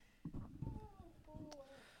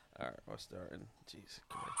All right, we're starting. Jeez.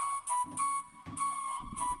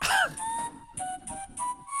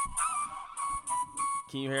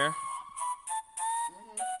 Can you hear?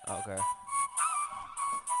 Okay.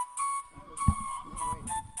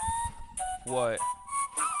 What?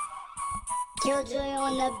 Killjoy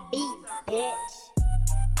on the beat, bitch.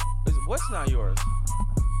 What's not yours?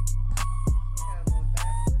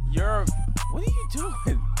 Your. What are you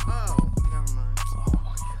doing? Oh, never mind. Oh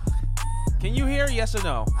my god. Can you hear? Yes or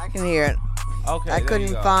no? I can hear it. Okay. I there couldn't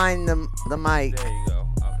you go. find the mic. There you go.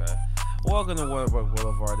 Okay. Welcome to Waterbuck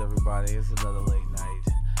Boulevard, everybody. It's another late night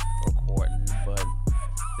recording, but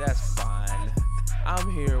that's fine.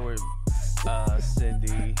 I'm here with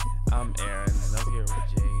Cindy. I'm Aaron, and I'm here with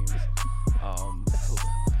James.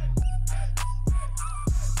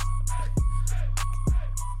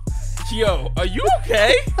 Yo, are you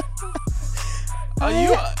okay? Are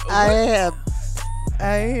you? I am.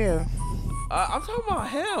 I'm talking about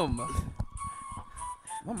him.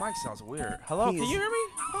 My mic sounds weird. Hello, can you hear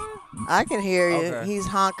me? I can hear you. Okay. He's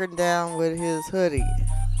honkering down with his hoodie.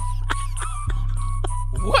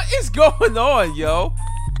 What is going on, yo?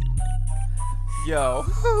 Yo.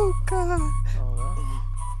 Oh God.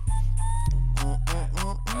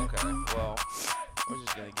 Okay, well, we're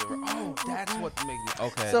just gonna give her. Oh, that's what making it.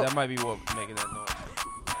 Okay, So- that might be what making that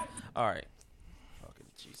noise. All right. Fucking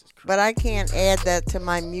Jesus Christ. But I can't add that to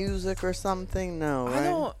my music or something. No, right? I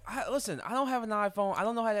don't. Listen, I don't have an iPhone. I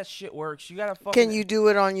don't know how that shit works. You gotta fucking. Can you do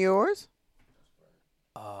it on yours?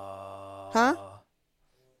 Huh?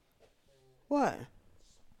 What?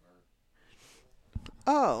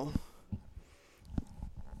 Oh.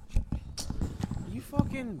 You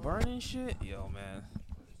fucking burning shit, yo, man.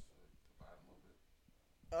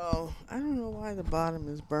 Oh, I don't know why the bottom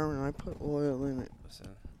is burning. I put oil in it. Listen.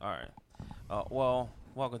 All right. Well,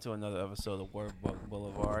 welcome to another episode of Waterbuck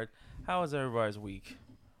Boulevard. How was everybody's week?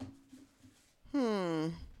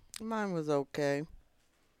 Mine was okay.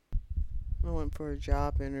 I went for a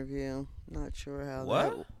job interview. Not sure how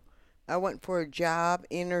What? that. I went for a job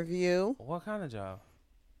interview. What kind of job?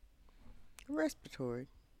 Respiratory.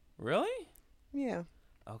 Really? Yeah.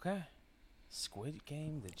 Okay. Squid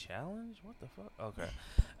Game the challenge? What the fuck? Okay.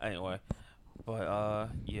 Anyway, but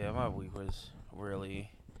yeah, my week was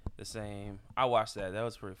really the same. I watched that. That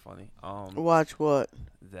was pretty funny. Watch what?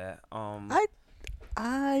 That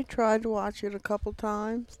I tried to watch it a couple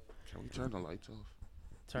times, Can we turn the lights off?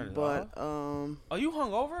 turn it but off. Oh, you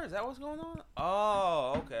hungover? Is that what's going on?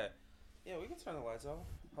 Oh, okay. Yeah, we can turn the lights off.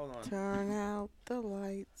 Hold on. turn out the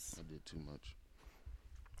lights. I did too much.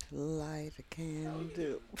 Light a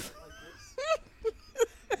candle.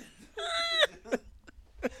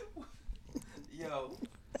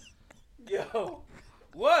 Yo,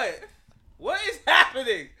 what is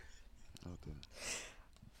happening? Nothing.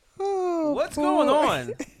 Oh, What's boy. going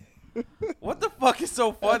on? What the fuck is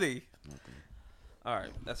so funny? Nothing. All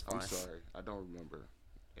right, that's fine. I'm sorry. I don't remember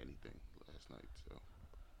anything last night, so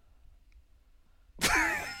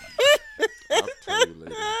I'll tell you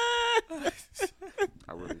later.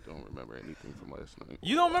 I really don't remember anything from last night.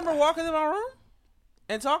 You don't remember walking in my room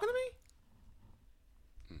and talking to me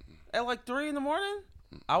at like 3 in the morning?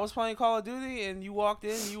 I was playing Call of Duty and you walked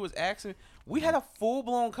in. And you was asking. We had a full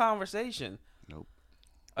blown conversation. Nope.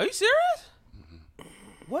 Are you serious?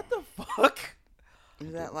 What the fuck?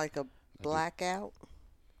 Is that like a blackout?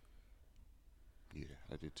 Yeah,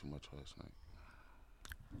 I did too much last night.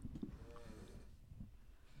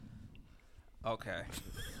 Okay.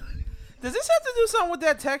 Does this have to do something with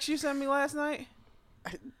that text you sent me last night?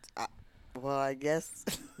 Well, I guess.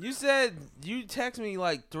 You said you text me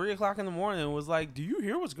like 3 o'clock in the morning and was like, "Do you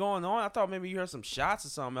hear what's going on?" I thought maybe you heard some shots or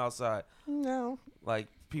something outside. No. Like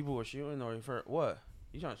people were shooting or for what?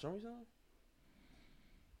 You trying to show me something?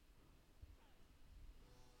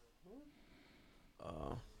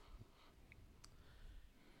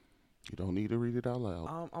 You don't need to read it out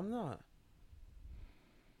loud. I'm not.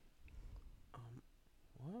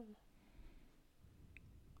 What?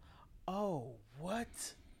 Oh, what?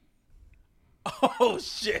 Oh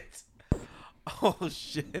shit! Oh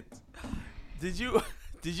shit! Did you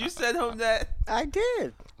send him that? I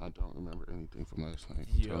did. I don't remember anything from last night.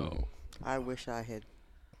 Yo. I wish I had.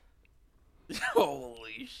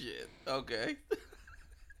 Holy shit! Okay.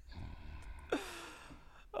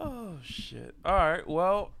 Oh shit! All right.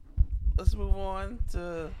 Well, let's move on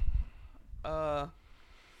to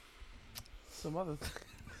some other things.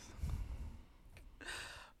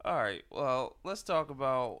 All right. Well, let's talk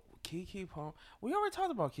about Keke Palmer. We already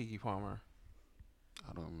talked about Keke Palmer.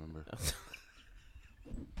 I don't remember.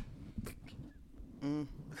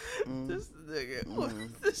 This nigga. What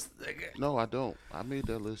is this nigga? No, I don't. I made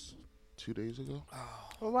that list 2 days ago.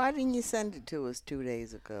 Well, why didn't you send it to us 2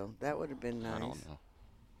 days ago? That would have been nice. I don't know.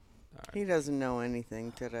 He doesn't know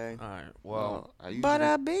anything today. All right. Well, I usually,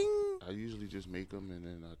 Bada bing. I usually just make them and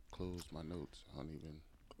then I close my notes. I don't even.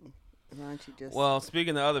 Why don't you just? well.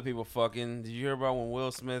 Speaking of other people fucking, did you hear about when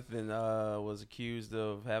Will Smith and was accused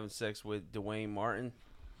of having sex with Dwayne Martin?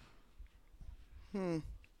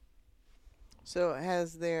 So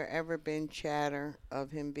has there ever been chatter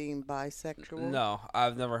of him being bisexual? No,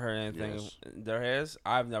 I've never heard anything. Yes. There has.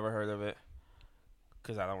 I've never heard of it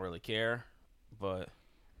because I don't really care. But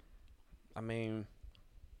I mean,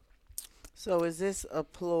 So is this a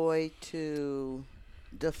ploy to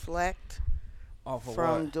deflect off of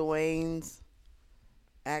from what? Dwayne's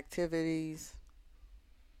activities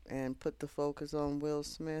and put the focus on Will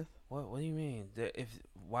Smith? What do you mean?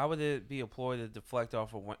 Why would it be a ploy to deflect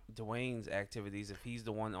off of Dwayne's activities if he's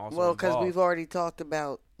the one also Well, because involved? we've already talked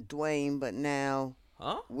about Dwayne, but now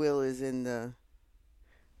Huh? Will is in the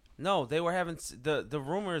No, they were having the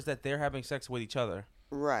rumor is that they're having sex with each other.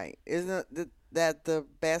 right. Isn't that the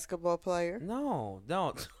basketball player? No.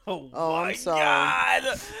 Oh, my I'm sorry.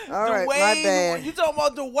 God. All right, my Dwayne, bad. You talking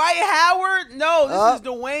about Dwight Howard? No, this Oh. is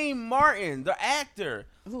Dwayne Martin, the actor.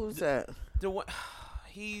 Who's that? Dwayne,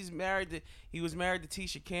 he was married to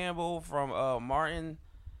Tisha Campbell from Martin,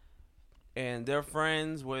 and they're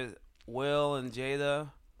friends with Will and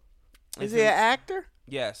Jada. Is he an actor?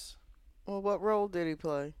 Yes. Well, what role did he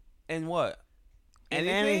play? And what? In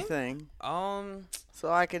Anything? anything. So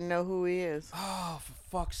I can know who he is. Oh, for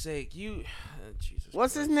fuck's sake, Jesus.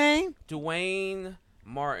 What's his Christ. name? Dwayne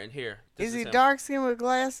Martin. Here. This Is he him. dark skinned with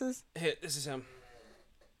glasses? Here, this is him.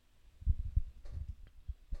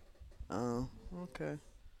 Oh, okay.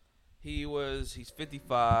 He's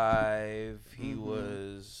 55. He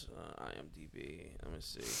was IMDb. Let me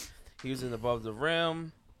see. He was in Above the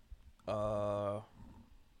Rim.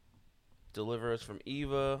 Deliver Us from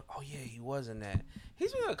Eva. Oh yeah, he was in that.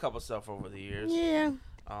 He's been in a couple stuff over the years. Yeah.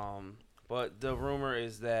 But the rumor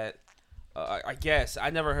is that I guess I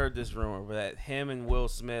never heard this rumor, but that him and Will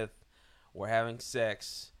Smith were having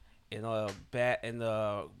sex in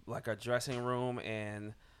like a dressing room,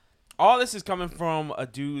 and all this is coming from a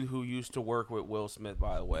dude who used to work with Will Smith,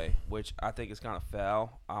 by the way, which I think is kind of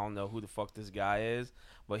foul. I don't know who the fuck this guy is,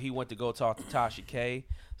 but he went to go talk to Tasha K,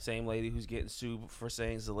 same lady who's getting sued for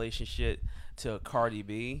saying salacious shit to Cardi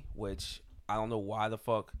B, which I don't know why the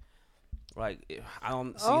fuck. Like, I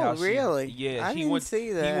don't see how she. Really? Yeah, I didn't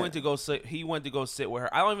see that. He went to go sit with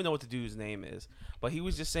her. I don't even know what the dude's name is, but he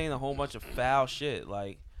was just saying a whole bunch of foul shit,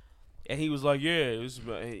 like. And he was like, "Yeah,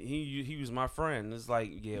 he was my friend." It's like,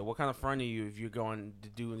 yeah, what kind of friend are you if you're going to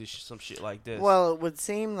do some shit like this? Well, it would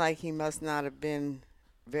seem like he must not have been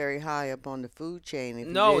very high up on the food chain. If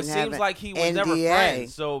No, he it didn't have seems an like he was never NDA.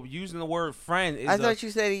 friends. So using the word friend is I thought you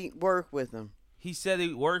said he worked with him. he said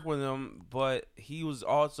he worked with him, but he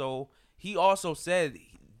also said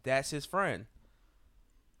that's his friend.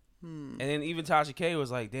 And then even Tasha K was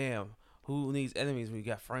like, "Damn, who needs enemies when you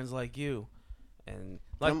got friends like you?" And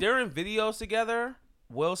like they're in videos together,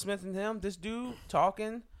 Will Smith and him, this dude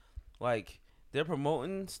talking, like they're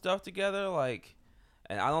promoting stuff together, like,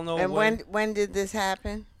 and I don't know. And when did this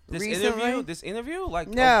happen? this Recently? interview, like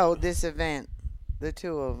No, this event, the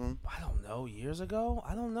two of them. I don't know, years ago,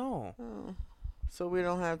 I don't know. Oh. So we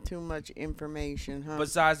don't have too much information, huh?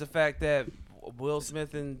 Besides the fact that Will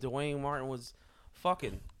Smith and Dwayne Martin was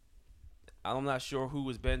fucking. I'm not sure who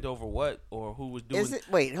was bent over what or who was doing. Is it?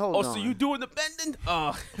 Wait, hold on. Oh, so you doing the bending?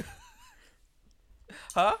 Huh?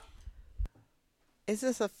 Is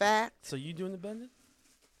this a fact? So you doing the bending?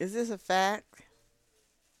 Is this a fact?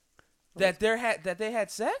 That they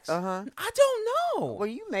had sex? Uh-huh. I don't know. Well,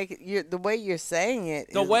 you make it. The way you're saying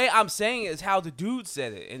it. The is- way I'm saying it is how the dude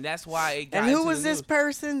said it, and that's why it got. And who into was the this news.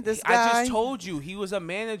 person? This guy. I just told you he was a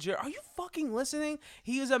manager. Are you fucking listening?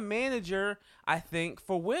 He is a manager, I think,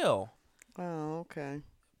 for Will. Oh, okay.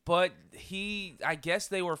 But I guess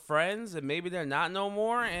they were friends, and maybe they're not no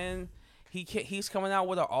more. And he's coming out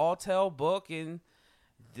with an all-tell book, and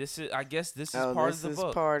I guess this is part of the book. This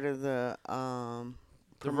is part of the The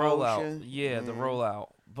promotion. rollout. Yeah, the Mm.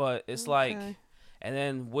 rollout. But it's like, Okay. and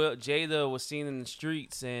then Jada was seen in the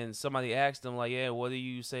streets, and somebody asked him, like, yeah, what do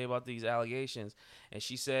you say about these allegations? And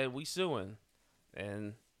she said, we suing.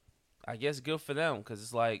 And I guess good for them, because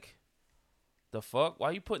it's like, the fuck?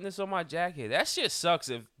 Why you putting this on my jacket? That shit sucks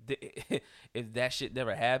if that shit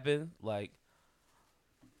never happened. Like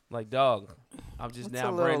dog, I'm just It's now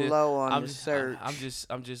a little branded. low on I'm the just, search.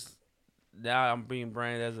 I'm just now I'm being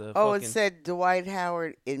branded as a. Oh, fucking, it said Dwight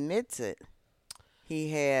Howard admits it. He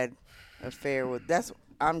had affair with. That's.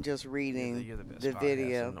 I'm just reading You're the best the podcaster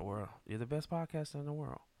video. in the world. You're the best podcaster in the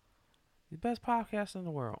world. The best podcast in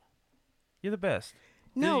the world. You're the best.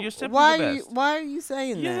 No, You're simply why the are you best. why are you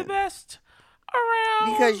saying You're that? the best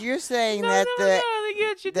around. Because you're saying Nothing's that ever gonna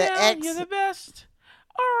get you the down. You're ex the best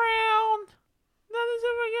around. Nothing's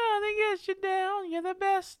ever gonna get you down. You're the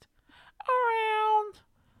best around.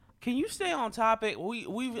 Can you stay on topic?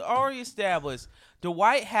 We've already established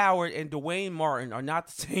Dwight Howard and Dwayne Martin are not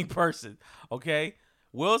the same person. Okay,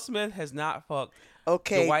 Will Smith has not fucked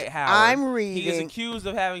okay, Dwight Howard. I'm He is reading. accused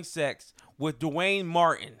of having sex with Dwayne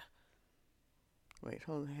Martin. Wait,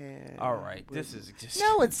 hold on. All right, this is just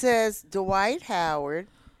No, it says Dwight Howard.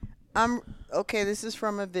 Okay, this is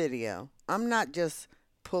from a video. I'm not just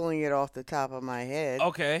pulling it off the top of my head.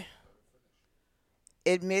 okay.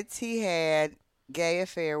 Admits he had gay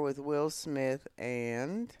affair with Will Smith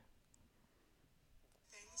and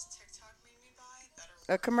Things TikTok made me buy that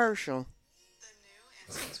are a commercial. the new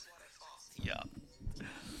Incense Waterfall. Yeah.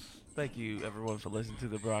 Thank you, everyone, for listening to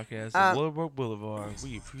the broadcast Uh, of Willowbrook Boulevard.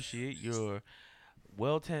 We appreciate your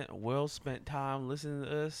well spent time listening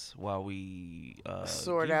to us while we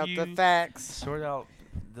Sort give out the you- facts. Sort out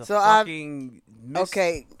the So I've- fucking.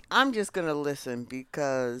 Okay, I'm just gonna listen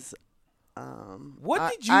because What I-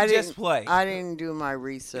 did you I just didn't- play? I didn't do my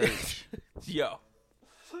research. Yo,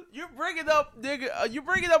 you're bringing up, nigga. You're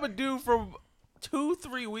bringing up a dude from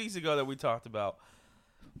 2-3 weeks ago that we talked about.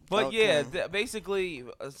 But Okay. yeah, basically,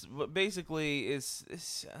 it's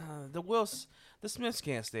the Smiths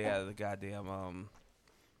can't stay out of the goddamn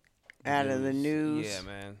Out of the news. Yeah,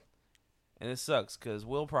 man. And it sucks because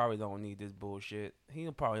Will probably don't need this bullshit. He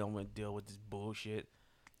probably don't want to deal with this bullshit.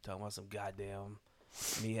 Talking about some goddamn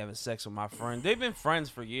me having sex with my friend. They've been friends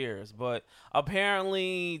for years, but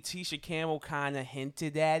apparently Tisha Campbell kind of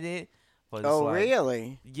hinted at it. But it's Oh, like,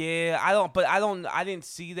 really? yeah, I didn't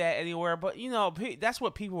see that anywhere. But you know, that's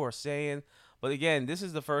what people are saying. But again, this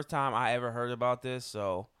is the first time I ever heard about this,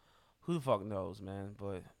 so who the fuck knows, man?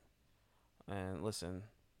 But and listen,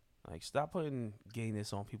 like, stop putting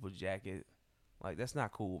gayness on people's jacket. Like, that's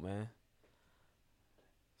not cool, man.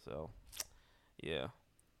 So, yeah.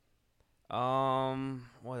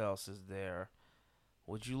 What else is there?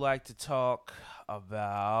 Would you like to talk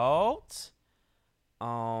about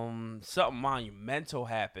something monumental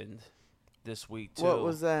happened this week too? What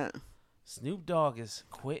was that? Snoop Dogg is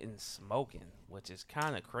quitting smoking, which is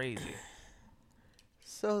kind of crazy.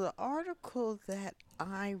 So the article that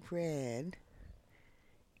I read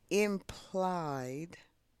implied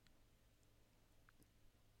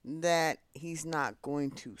that he's not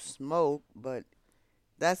going to smoke, but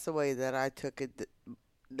that's the way that I took it,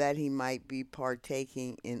 that he might be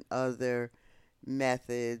partaking in other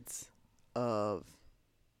methods of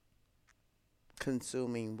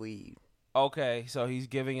consuming weed. Okay, so he's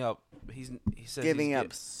giving up. He says Giving he's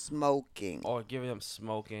up smoking. giving up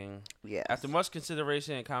smoking. Yes. After much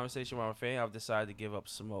consideration and conversation with my family, I've decided to give up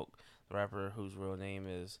smoke. The rapper, whose real name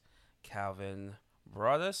is Calvin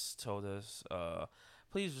Broadus, told us,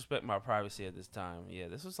 "Please respect my privacy at this time." Yeah,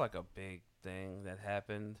 this was like a big thing that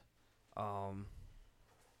happened. I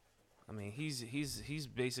mean, he's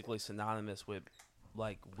basically synonymous with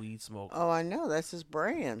like weed smoke. Oh, I know. That's his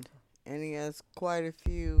brand. And he has quite a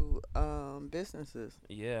few businesses.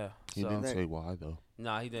 Yeah. He so didn't say why though.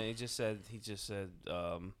 No, he didn't. He just said,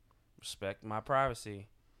 respect my privacy.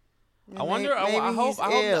 I And wonder. maybe I he's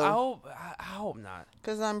hope ill. I hope not.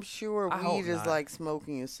 Because I'm sure I hope weed is not. like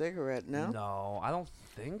smoking a cigarette, no? No, I don't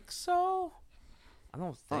think so. I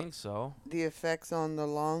don't think so. The effects on the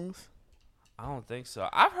lungs? I don't think so.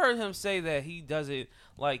 I've heard him say that he does it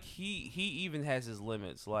like he even has his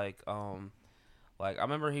limits. Like I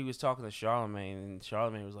remember he was talking to Charlamagne, and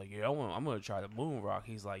Charlamagne was like, "Yeah, I'm gonna try the moon rock."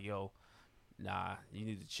 He's like, "Yo, nah, you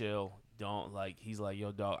need to chill. Don't like." He's like,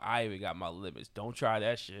 "Yo, dog, I even got my limits. Don't try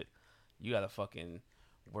that shit. You gotta fucking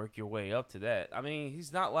work your way up to that." I mean,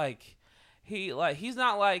 he's not like he's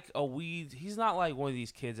not like a weed. He's not like one of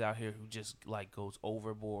these kids out here who just like goes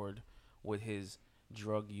overboard with his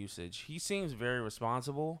drug usage. He seems very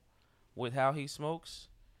responsible with how he smokes,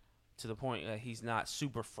 to the point that he's not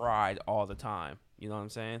super fried all the time. You know what I'm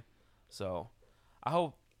saying? So, I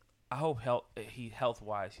hope health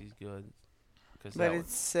wise he's good. But it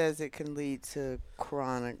says it can lead to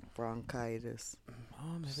chronic bronchitis.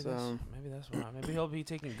 Oh, so- maybe that's why. Maybe he'll be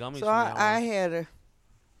taking gummies. So from now I on. had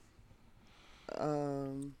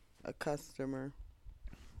a customer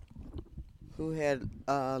who had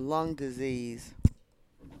lung disease,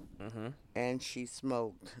 Mhm. and she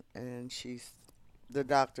smoked, and the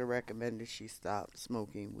doctor recommended she stop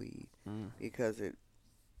smoking weed Mm. because it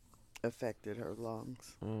affected her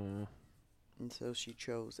lungs, Mm. and so she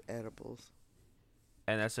chose edibles.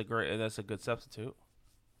 And that's a good substitute.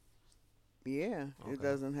 Yeah, Okay. it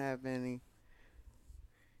doesn't have any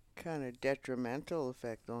kind of detrimental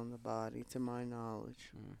effect on the body, to my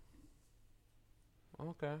knowledge.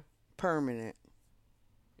 Okay. Permanent.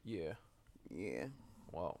 Yeah. Yeah.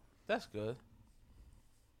 Well, that's good.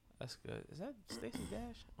 That's good. Is that Stacey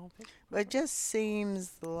Dash on picture? But it just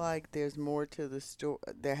seems like there's more to the story.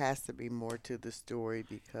 There has to be more to the story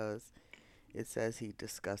because it says he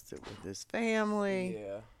discussed it with his family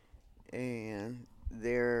Yeah. and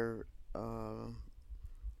they're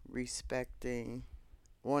respecting,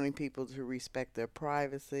 wanting people to respect their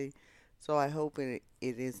privacy. So I hope it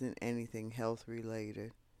isn't anything health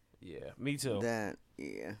related. Yeah. Me too. That,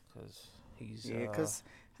 yeah. Because he's Yeah, because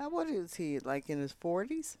what is he, like in his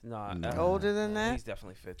 40s? nah, No. Older than that? He's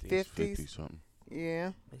definitely 50. 50s? 50 something.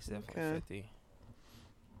 Yeah. He's definitely Okay. 50.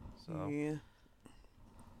 So Yeah.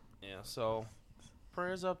 yeah. So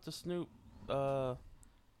prayers up to Snoop. Because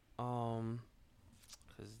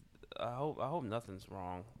I hope nothing's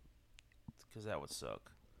wrong. Because that would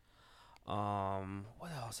suck.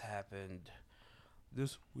 What else happened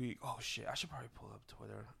this week? Oh shit! I should probably pull up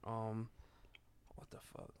Twitter. What the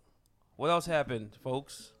fuck? What else happened,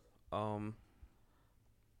 folks? Hello?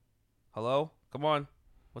 Come on.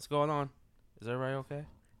 What's going on? Is everybody okay?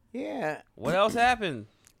 Yeah. What else happened?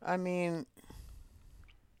 I mean,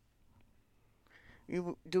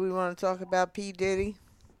 do we want to talk about P. Diddy?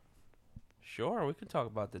 Sure, we can talk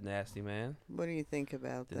about the Nasty Man, What do you think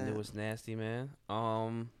about the that? newest Nasty Man.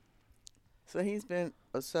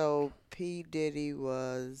 So P. Diddy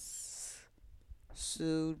was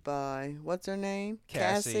sued by, what's her name?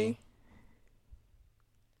 Cassie.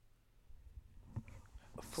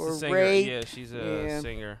 For the singer. rape. Yeah, she's a Yeah.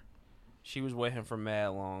 singer. She was with him for mad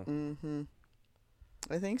long. Mm-hmm.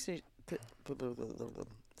 I think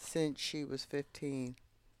since she was 15.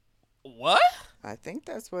 What? I think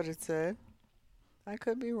that's what it said. I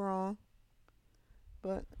could be wrong.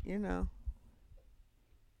 But,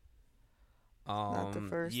 not the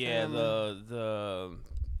first yeah, time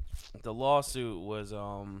the lawsuit was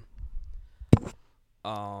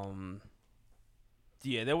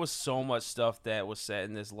yeah, there was so much stuff that was said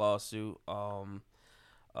in this lawsuit.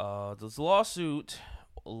 This lawsuit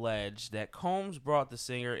alleged that Combs brought the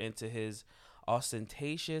singer into his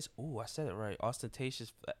ostentatious,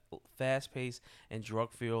 fast-paced and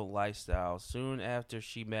drug-fueled lifestyle. Soon after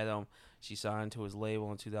she met him, she signed to his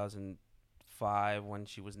label in 2005 when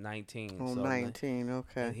she was 19. Oh, So 19, and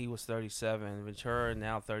okay. he was 37. Ventura,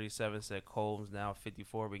 now 37, said Combs, now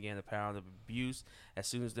 54, began a pattern of abuse as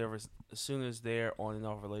soon as their on and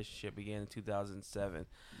off relationship began in 2007.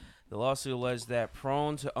 The lawsuit alleged that,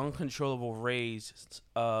 prone to uncontrollable rage,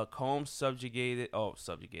 Combs subjected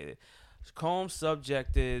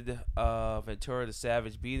Ventura to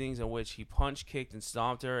savage beatings in which he punched, kicked, and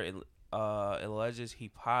stomped her. It alleges he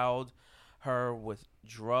piled her with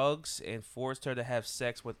drugs and forced her to have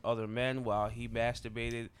sex with other men while he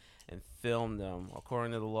masturbated and filmed them.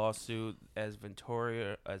 According to the lawsuit, as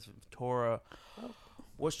Ventura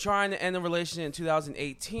was trying to end the relationship in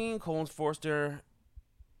 2018, Combs forced her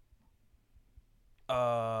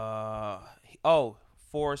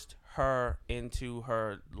into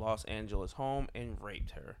her Los Angeles home and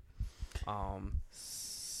raped her.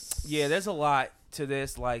 Yeah, there's a lot to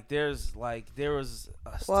this. There's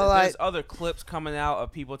other clips coming out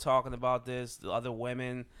of people talking about this, the other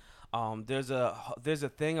women. There's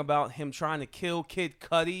a thing about him trying to kill Kid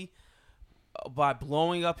Cudi by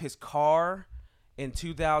blowing up his car in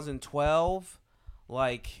 2012.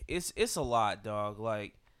 It's a lot,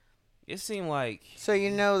 dog. It seemed like So you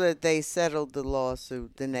know that they settled the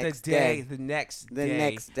lawsuit the next day. the next The day,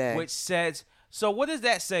 next day. which says. So what does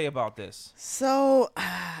that say about this? So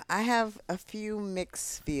I have a few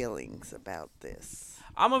mixed feelings about this.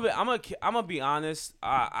 I'm gonna be honest.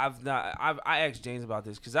 I asked James about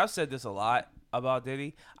this because I've said this a lot about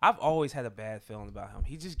Diddy. I've always had a bad feeling about him.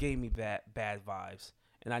 He just gave me bad vibes,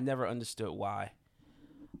 and I never understood why.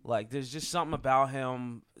 There's just something about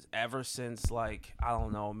him ever since, I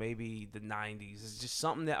don't know, maybe the 90s. It's just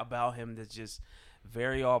something about him that's just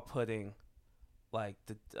very off-putting.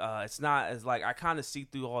 It's not as I kind of see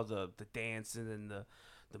through all the dancing and the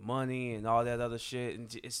money and all that other shit,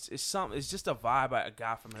 and it's just a vibe I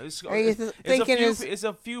got from him. It's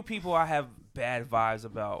a few people I have bad vibes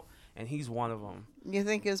about, and he's one of them. You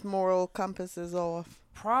think his moral compass is off?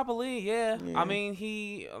 Probably, yeah. Yeah. I mean,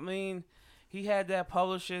 he had that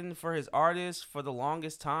publishing for his artists for the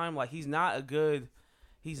longest time. He's not a good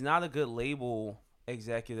label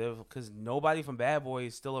executive because nobody from Bad Boy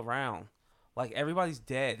is still around. Everybody's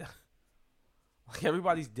dead.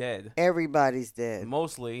 Everybody's dead. Everybody's dead.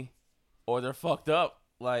 Mostly, or they're fucked up.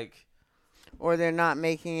 Or they're not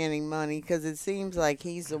making any money because it seems like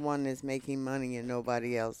he's the one that's making money and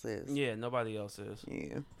nobody else is. Yeah, nobody else is.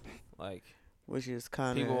 Yeah, Like, which is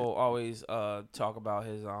kind people of always talk about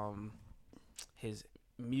his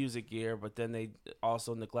music gear, but then they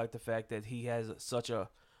also neglect the fact that he has such a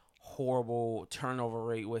horrible turnover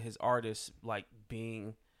rate with his artists, like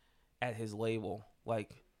being at his label.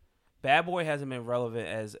 Like, Bad Boy hasn't been relevant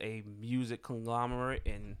as a music conglomerate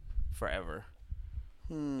in forever.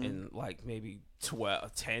 In like maybe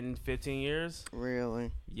 12, 10, 15 years.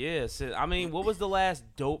 really. Yes. I mean, what was the last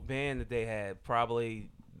dope band that they had? Probably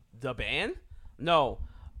The Band? No.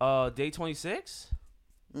 Day 26?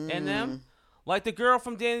 And them? Like the girl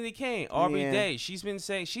from Danny Kane, Aubrey Yeah. Day. She's been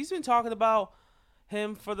talking about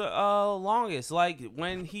him for the longest. Like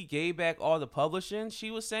when he gave back all the publishing,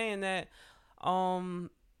 she was saying that one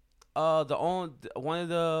of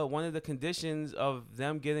the conditions of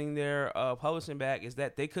them getting their publishing back is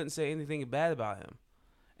that they couldn't say anything bad about him,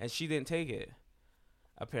 and she didn't take it.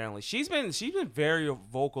 Apparently, she's been very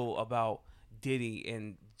vocal about Diddy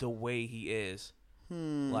and the way he is.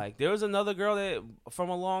 Like there was another girl that from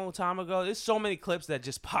a long time ago. There's so many clips that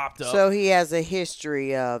just popped up. So he has a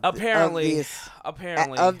history of apparently,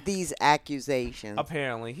 of these accusations.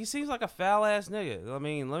 Apparently, he seems like a foul ass nigga. I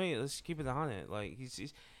mean, let's keep it 100. Like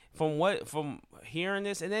he's from hearing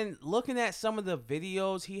this and then looking at some of the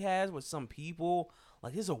videos he has with some people.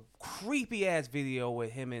 Like there's a creepy ass video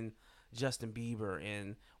with him and Justin Bieber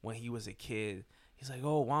and when he was a kid. He's like,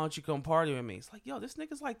 oh, why don't you come party with me? It's like, yo, this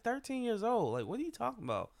nigga's like 13 years old. Like, what are you talking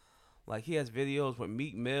about? Like, he has videos with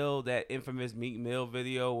Meek Mill, that infamous Meek Mill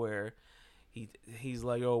video where he's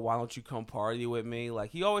like, oh, why don't you come party with me?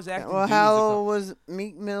 Like, he always acted. Well, how old was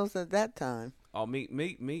Meek Mills at that time? Oh, Meek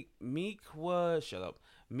was, shut up.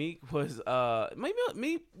 Meek was,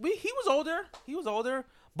 Meek, he was older. He was older.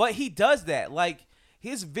 But he does that. Like,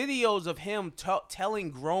 his videos of him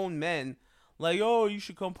telling grown men, like, oh, you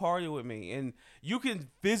should come party with me. And you can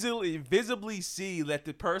visibly see that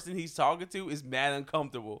the person he's talking to is mad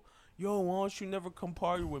uncomfortable. Yo, why don't you never come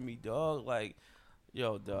party with me, dog? Like,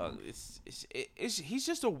 yo, dog, he's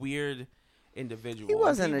just a weird individual. He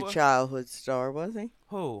wasn't a childhood star, was he?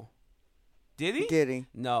 Who? Did he? Did he?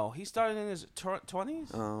 No, he started in his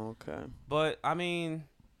 20s. Oh, okay. But, I mean,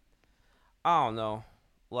 I don't know.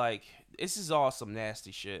 Like, this is all some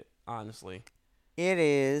nasty shit, honestly. It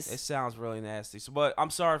is. It sounds really nasty. So, but I'm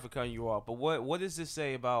sorry for cutting you off. But what does this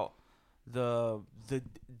say about the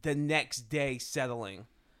next day settling?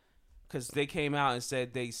 Because they came out and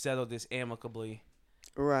said they settled this amicably.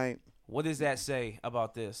 Right. What does that say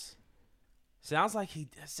about this? Sounds like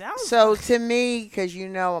So to me, because you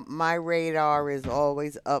know my radar is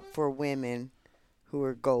always up for women who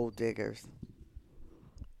are gold diggers.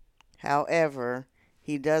 However,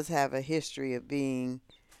 he does have a history of being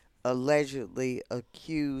allegedly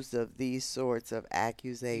accused of these sorts of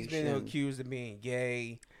accusations. He's been accused of being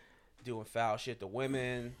gay, doing foul shit to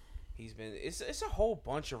women. It's a whole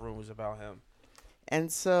bunch of rumors about him.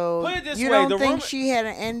 And so Put it this you way, don't think she had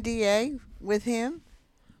an NDA with him?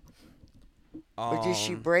 Or did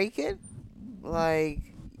she break it? Like,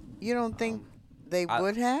 you don't think they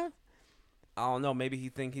would have? I don't know. Maybe he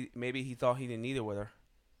thought he didn't need it with her.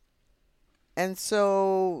 And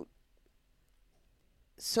so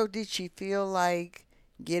did she feel like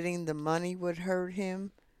getting the money would hurt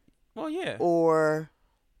him? Well, yeah. Or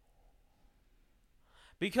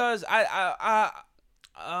because I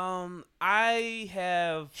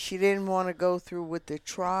have. She didn't want to go through with the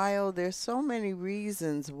trial. There's so many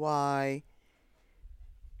reasons why.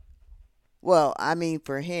 Well, I mean,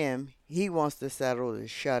 for him, he wants to settle to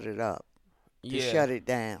shut it up, to shut it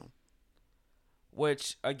down.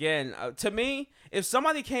 Which, again, to me, if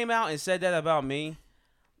somebody came out and said that about me,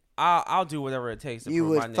 I'll do whatever it takes to you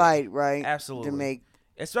prove my would nigga. fight, right? Absolutely.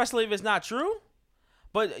 Especially if it's not true.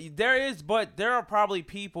 But there are probably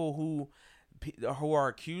people who are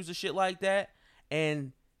accused of shit like that,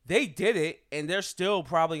 and they did it, and they're still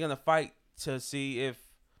probably gonna fight to see if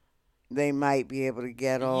they might be able to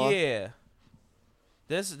get off. Yeah,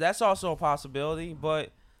 that's also a possibility,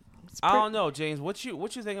 but I don't know, James. What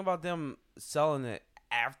you think about them selling it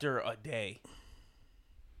after a day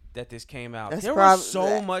that this came out? There was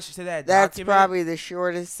so much to that. That's document. probably the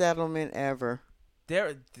shortest settlement ever.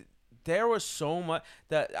 There was so much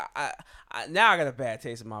that I now I got a bad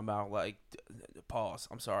taste in my mouth. Like, pause.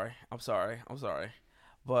 I'm sorry.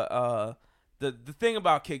 But the thing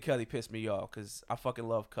about Kid Cudi pissed me off because I fucking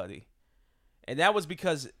love Cudi, and that was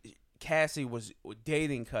because Cassie was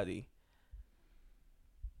dating Cudi,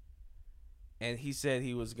 and he said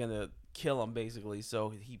he was gonna kill him basically. So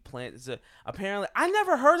he planned. Apparently, I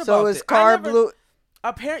never heard about. So his car blew.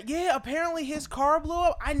 Apparently his car blew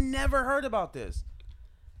up. I never heard about this.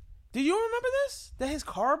 Do you remember this? That his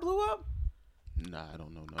car blew up? Nah, I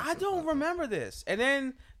don't know. I don't remember this. And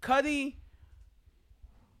then Cudi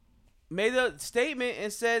made a statement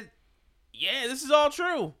and said, "Yeah, this is all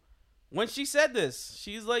true." When she said this,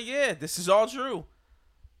 she's like, "Yeah, this is all true.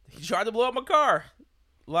 He tried to blow up my car."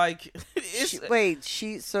 Like,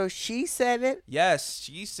 so she said it? Yes,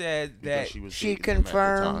 she said that she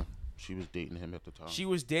confirmed. She was dating him at the time. She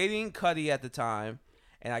was dating Cudi at the time,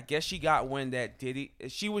 and I guess she got wind that Diddy.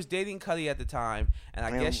 She was dating Cudi at the time, and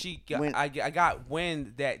I guess she got. I got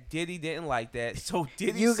wind that Diddy didn't like that, so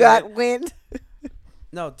Diddy. You got wind?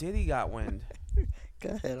 No, Diddy got wind. Go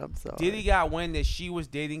ahead. I'm sorry. Diddy got wind that she was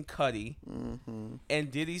dating Cudi,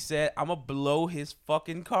 and Diddy said, "I'm gonna blow his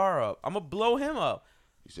fucking car up. I'm gonna blow him up."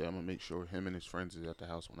 He said, "I'm gonna make sure him and his friends is at the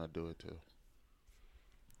house when I do it too."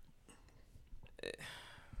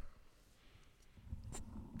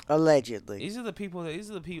 Allegedly. These are the legends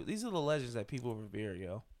that people revere,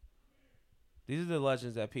 yo. These are the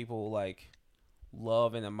legends that people like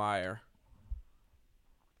love and admire.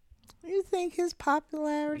 You think his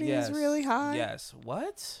popularity is really high? Yes.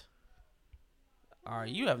 What? All right,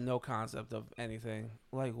 you have no concept of anything.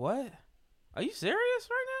 Like what? Are you serious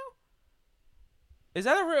right now? Was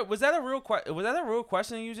that a real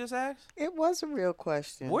question you just asked? It was a real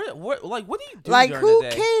question. What do you do? Like, during who the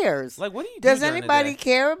day? cares? Like, what do you do? Does during anybody the day?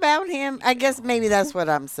 care about him? I guess maybe that's what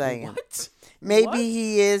I'm saying. What? Maybe What?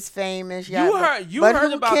 he is famous. You but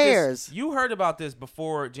heard who about cares? this. You heard about this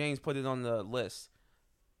before James put it on the list.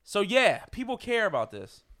 So yeah, people care about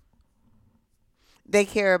this. They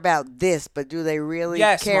care about this, but do they really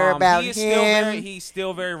Yes, care Mom, about he is him? He's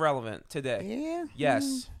still very relevant today. Yeah.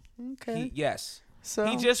 Yes. Okay. Yes. So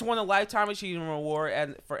He just won a Lifetime Achievement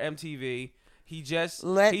Award for MTV. He just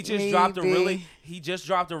Let he just me dropped a be- really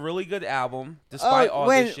good album despite all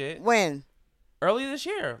this shit. When? Earlier this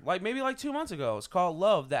year, maybe 2 months ago. It's called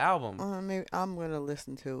Love, the album. Maybe I'm gonna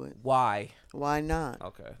listen to it. Why? Why not?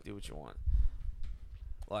 Okay, do what you want.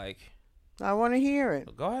 I want to hear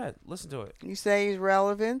it. Go ahead, listen to it. You say he's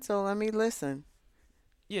relevant, so let me listen.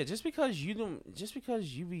 Yeah, just because you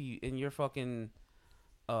be in your fucking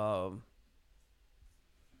your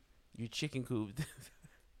chicken coop. I'm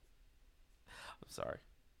sorry.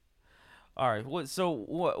 All right.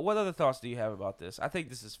 What other thoughts do you have about this? I think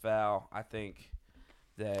this is foul. I think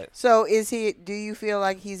that. So do you feel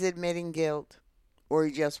like he's admitting guilt, or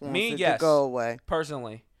he just wants it to go away?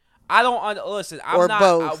 Personally, I don't listen. Or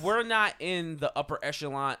both. We're not in the upper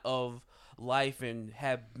echelon of life and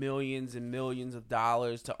have millions and millions of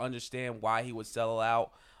dollars to understand why he would sell it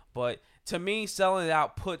out. But to me, selling it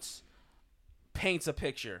out paints a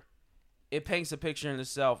picture. It paints a picture in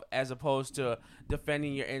itself as opposed to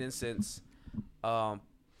defending your innocence.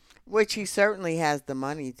 Which he certainly has the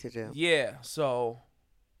money to do. Yeah, so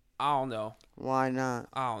I don't know. Why not?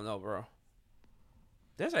 I don't know, bro.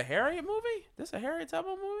 There's a Harriet movie? There's a Harriet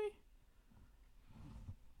Tubman movie?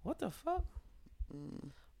 What the fuck?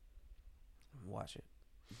 Watch it.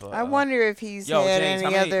 But, I wonder if he's yo, had James,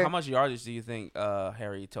 any other. how much yardage do you think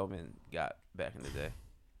Harriet Tubman got back in the day?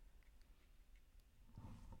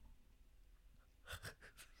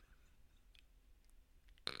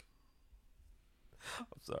 I'm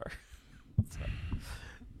sorry.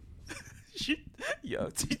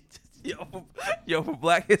 For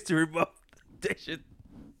Black History Month, they should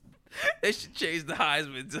change the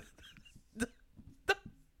Heisman to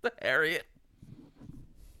the Harriet.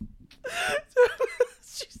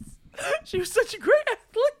 She was such a great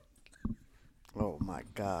athlete. Oh my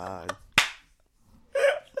God.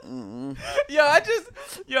 Random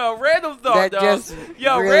thought, That dog. just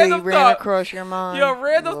really Random ran thought. across your mind.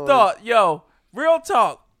 Random Lord. thought. Yo, real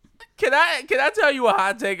talk. Can I tell you a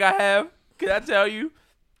hot take I have? Can I tell you?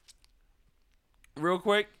 Real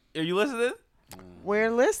quick. Are you listening? We're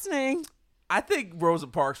listening. I think Rosa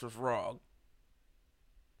Parks was wrong.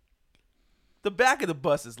 The back of the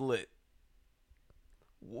bus is lit.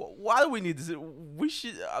 Why do we need to? We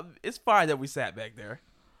should. It's fine that we sat back there.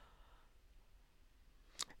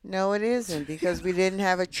 No, it isn't, because we didn't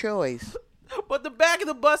have a choice. But the back of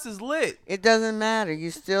the bus is lit. It doesn't matter.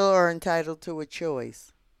 You still are entitled to a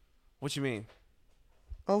choice What you mean?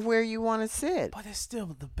 of where you want to sit. But it's still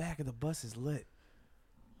the back of the bus is lit.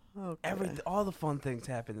 Okay. All the fun things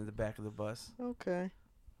happen in the back of the bus. Okay.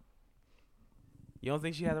 You don't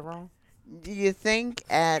think she had it wrong? Do you think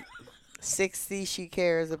at 60 she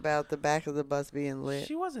cares about the back of the bus being lit?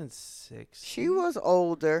 She wasn't 60. She was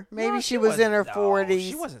older. Maybe No, she was in her wasn't. 40s. No,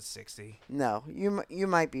 she wasn't 60. No, you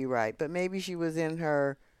might be right, but maybe she was in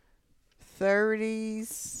her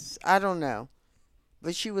 30s. I don't know.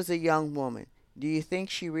 But she was a young woman. Do you think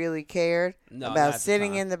she really cared No, not about at the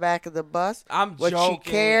sitting time. in the back of the bus? I'm What she joking.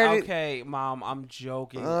 cared- Okay, Mom, I'm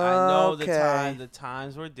joking. I know Okay. the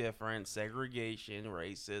times were different. Segregation,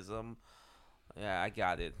 racism. Yeah, I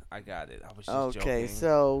got it. I was just Okay, joking.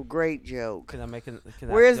 so great joke. Can I make an?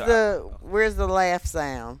 Where's the laugh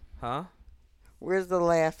sound? Huh? Where's the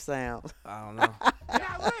laugh sound? I don't know.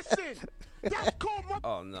 Now listen, that's called my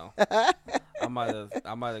Oh no. I might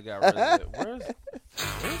have got rid of it.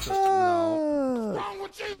 Where's no. wrong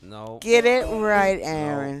with you. No. Get it right, No.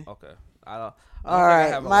 Aaron. Okay. I don't All think I right,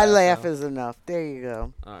 have a my laugh sound. is enough. There you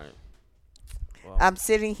go. All right. Well, I'm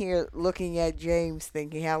sitting here looking at James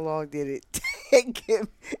thinking, how long did it take him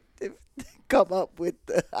to come up with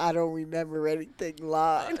the I don't remember anything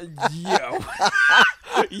line? yo.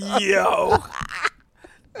 Yo.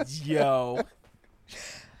 Yo.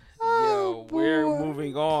 Oh, We're boy.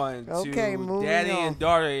 moving on Okay, to moving daddy on. and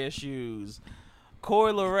daughter issues.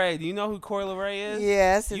 Coy Leray. Do you know who Coy Leray is?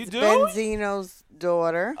 Yes, You it's do? Benzino's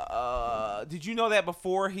daughter. Did you know that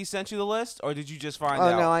before he sent you the list, or did you just find Oh,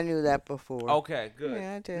 out? no, I knew that before. Okay, good.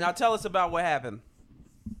 Yeah, I did. Now tell us about what happened.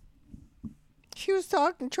 She was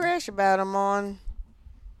talking trash about him on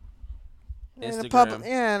Instagram.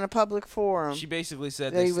 in a public forum. She basically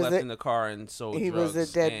said That they he was slept a- in the car and sold He drugs. was a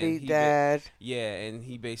and deadbeat he dad. Yeah, and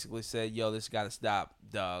he basically said, "Yo, this got to stop,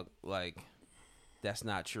 dog. Like, that's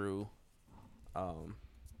not true."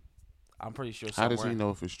 I'm pretty sure. How Somewhere. does he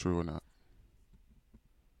know if it's true or not?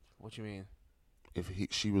 What you mean? If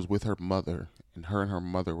she was with her mother and her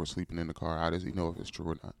mother were sleeping in the car, how does he know if it's true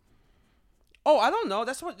or not? Oh, I don't know.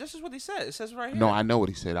 This is what he said. It says right here. No, I know what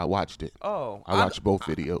he said. I watched it. Oh, I watched both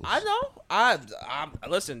videos. I know. I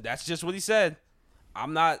listen. That's just what he said.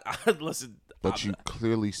 I'm not. Listen. But you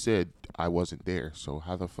clearly said I wasn't there. So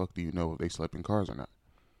how the fuck do you know if they slept in cars or not?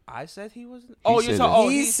 I said he wasn't. Oh, you're said talking. it. Oh,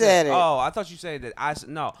 He said it. Oh, I thought you said that. I said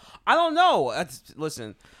no. I don't know.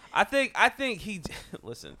 Listen. I think he.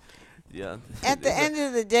 Listen. Yeah. At the end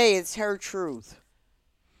of the day, it's her truth.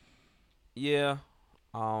 Yeah.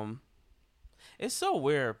 It's so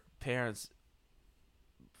weird. Parents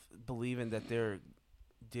believing that they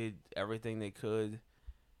did everything they could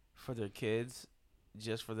for their kids,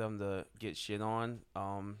 just for them to get shit on.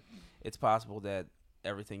 It's possible that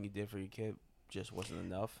everything you did for your kid just wasn't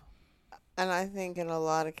enough. And I think in a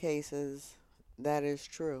lot of cases, that is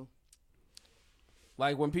true.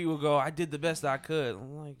 Like when people go, "I did the best I could."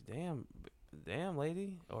 I'm like, damn,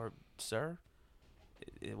 lady or sir,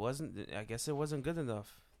 it wasn't. I guess it wasn't good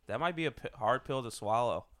enough. That might be a hard pill to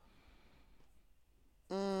swallow.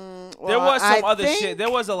 There was some other shit. There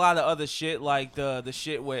was a lot of other shit, like the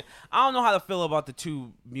shit with. I don't know how to feel about the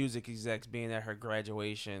two music execs being at her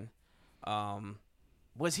graduation.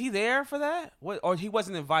 Was he there for that? Or he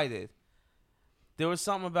wasn't invited? There was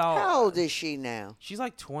something about. How old is she now? She's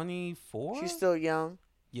like 24. She's still young.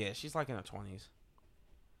 Yeah, she's like in her 20s.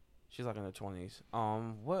 She's like in her 20s.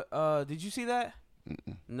 What? Did you see that?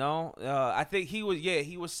 Mm-mm. No. I think he was. Yeah,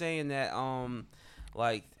 he was saying that.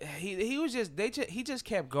 Like he was just. He just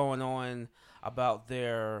kept going on about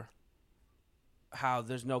how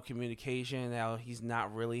there's no communication. How he's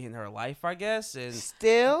not really in her life. I guess. And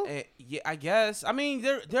Still? yeah, I guess. I mean,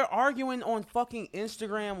 they're arguing on fucking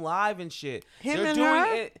Instagram Live and shit. Him they're and doing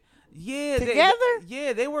her? it. Yeah,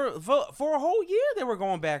 Together? they were for a whole year. They were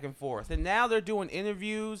going back and forth, and now they're doing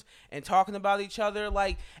interviews and talking about each other.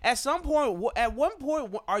 Like at some point, at one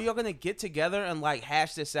point, are y'all gonna get together and like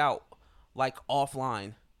hash this out, like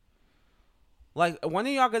offline? Like when are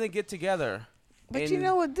y'all gonna get together? But you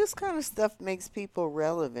know what? This kind of stuff makes people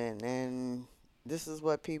relevant, and this is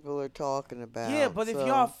what people are talking about. Yeah, but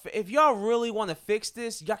if y'all really want to fix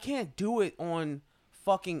this, y'all can't do it on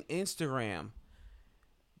fucking Instagram.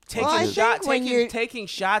 Taking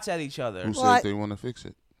shots at each other. Who Well, says they want to fix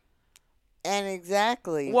it? And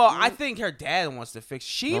exactly. Well, I think her dad wants to fix.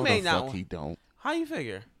 She No, may the not. fuck he don't. How you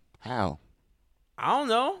figure? How? I don't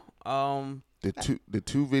know. The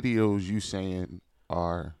two videos you saying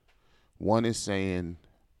are, one is saying,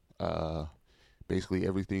 basically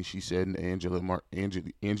everything she said in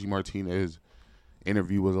the Angie Martinez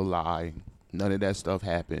interview was a lie. None of that stuff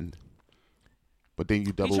happened. But then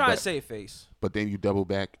you double He's trying back. to save face. But then you double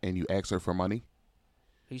back and you ask her for money.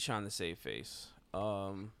 He's trying to save face.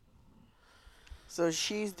 So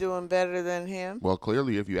she's doing better than him? Well,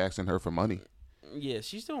 clearly, if you asking her for money, Yeah,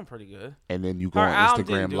 she's doing pretty good. and then you go Her on album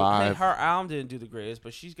Instagram didn't Live, her album didn't do the greatest,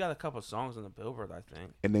 but she's got a couple songs on the Billboard, I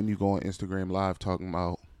think. and then you go on Instagram Live talking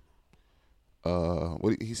about,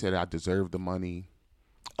 what he said, I deserve the money.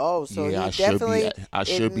 Oh, so yeah, he definitely I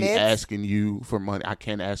should be admits- asking you for money. I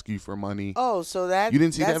can't ask you for money. Oh, so that You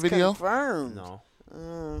didn't see that that's video? confirmed. No.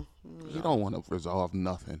 You don't want to resolve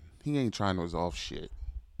nothing. He ain't trying to resolve shit.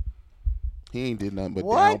 He ain't did nothing but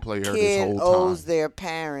What downplay her this kid whole owes time. their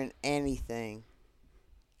parent anything?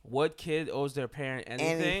 What kid owes their parent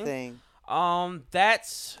anything? Anything.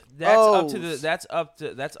 That's up to Owes. that's up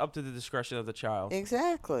to the discretion of the child.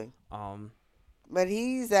 Exactly. Um, But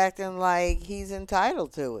he's acting like he's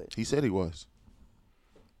entitled to it. He said he was.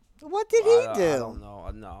 What did he I do? don't know.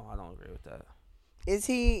 No, I don't agree with that. Is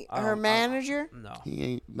he her manager? No, He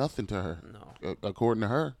ain't nothing to her. no. According to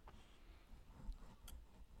her.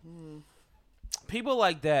 People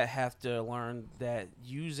like that have to learn that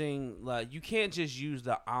you can't just use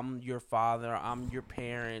the "I'm your father, I'm your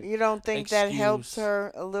parent." You don't think that helps excuse.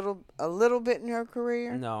 her a little bit in her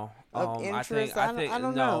career? No, Of I think interest? I don't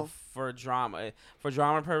no know. for drama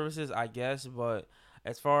purposes, I guess. But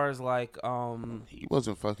as far as like He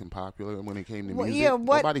wasn't fucking popular when it came to Well, music. yeah,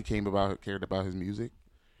 what- Nobody cared about his music.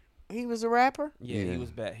 He was a rapper? yeah, he Yeah.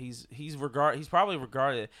 was bad. He's probably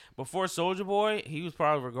regarded before Soulja Boy. He was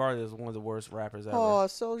probably regarded as one of the worst rappers ever. Oh,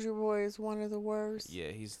 Soldier Boy is one of the worst.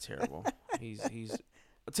 Yeah, he's terrible. he's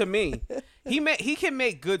to me, he can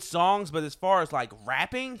make good songs, but as far as like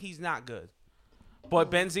rapping, he's not good. But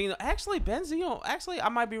Benzino, I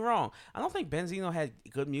might be wrong. I don't think Benzino had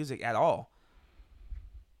good music at all.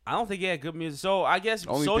 I don't think he had good music. So I guess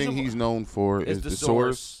Only Soulja thing Boy he's known for is the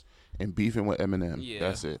source and beefing with Eminem. Yeah,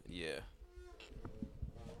 That's it. Yeah.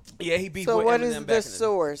 Yeah, he beat So with what Eminem is back the in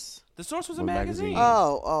source? The source was a What magazine. magazine?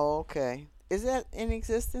 Oh, okay. Is that in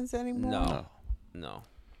existence anymore? No. No.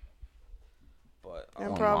 But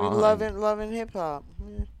And Oh, probably mine. loving hip hop.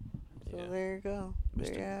 Yeah. So Yeah. there you go.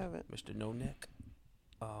 There you have it. Mr. No Neck.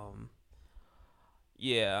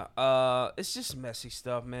 Yeah. It's just messy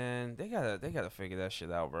stuff, man. They gotta figure that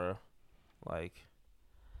shit out, bro. Like,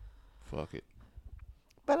 Fuck it.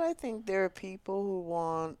 But I think there are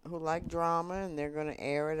people who like drama and they're gonna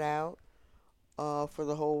air it out for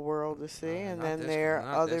the whole world to see, and not then this there kind-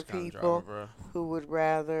 are not other this kind of people drama, who would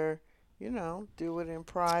rather, do it in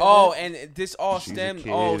private. oh, and this all She's a stemmed.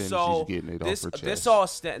 kid Oh, and so she's getting it this off her this chest. all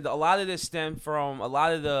stem. A lot of this stemmed from a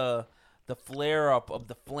lot of the flare up of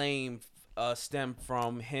the flame stemmed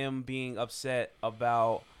from him being upset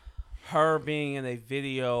about her being in a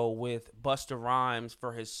video with Busta Rhymes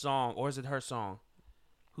for his song, or is it her song?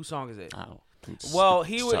 Whose song is it? I don't. It Well,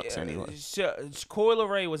 he was. sucks anyway. Coi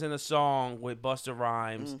Leray was in a song with Busta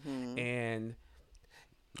Rhymes, Mm-hmm. and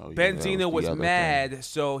Oh, yeah, that Benzino the was other mad, thing.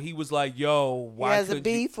 so he was like, "Yo, He why has a could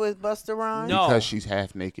beef with Busta Rhymes. No. Because she's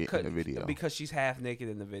half naked in the video. Because she's half naked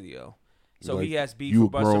in the video, so Like, he has beef you a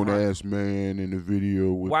with Busta grown Rhymes. ass man in the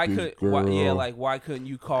video with Why this could? girl. Why couldn't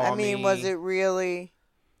you call I mean, me? was it really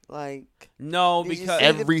like? No, Did you because see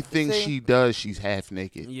the- Everything see- she does, she's half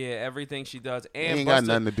naked. yeah, everything she does, It and ain't got Busta-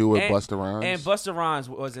 nothing to do with and- Busta Rhymes. And Busta Rhymes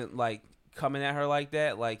wasn't like coming at her like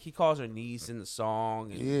that. Like he calls her niece in the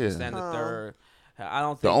song, and Yeah. this, that, and the third. I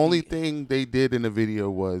don't think The only he- thing they did in the video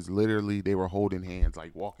was literally they were holding hands,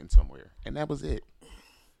 like walking somewhere, and that was it.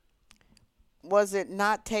 Was it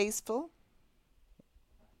not tasteful?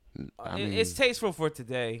 I mean, it's tasteful for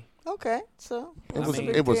today. Okay, so it was what's the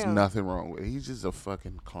big it was deal? nothing wrong with it. He's just a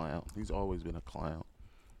fucking clown. He's always been a clown.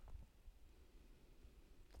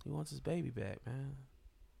 He wants his baby back, man.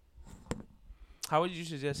 How would you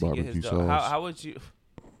suggest he get his Barbecue daughter? sauce. How would you?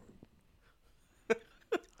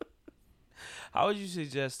 How would you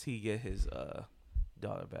suggest he get his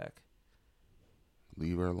daughter back?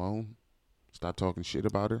 Leave her alone. Stop talking shit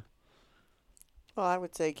about her. Well, I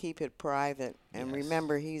would say keep it private, and Yes.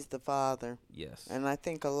 remember he's the father. Yes. And I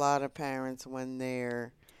think a lot of parents, when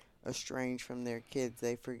they're estranged from their kids,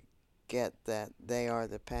 they forget that they are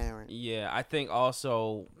the parent. Yeah, I think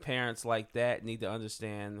also parents like that need to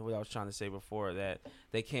understand what I was trying to say before, that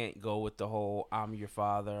they can't go with the whole "I'm your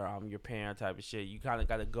father, I'm your parent" type of shit. You kind of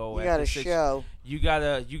got to go. You at got to the situ- show. You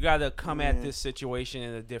gotta come at Yeah. this situation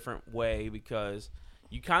in a different way, because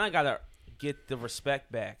you kind of gotta get the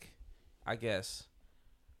respect back, I guess.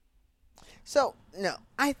 So, no,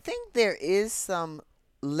 I think there is some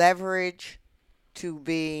leverage to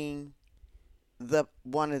being the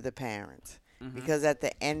one of the parents. Mm-hmm. Because at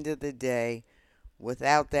the end of the day,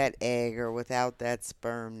 without that egg or without that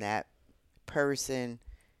sperm, that person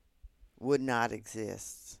would not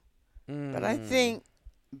exist. But I Mm. think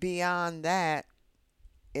beyond that,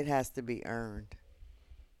 it has to be earned.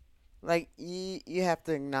 Like, you have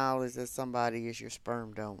to acknowledge that somebody is your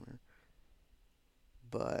sperm donor.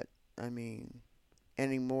 But, I mean,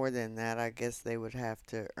 any more than that, I guess they would have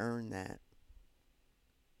to earn that.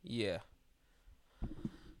 Yeah.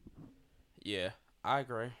 Yeah, I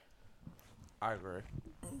agree.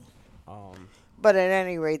 But at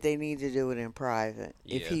any rate, they need to do it in private.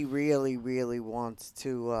 If Yeah. he really, really wants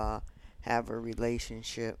to have a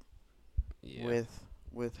relationship. Yeah.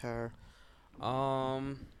 with her. All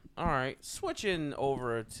right. Switching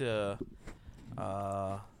over to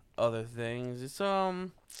other things. It's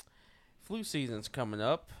flu season's coming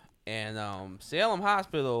up, and Salem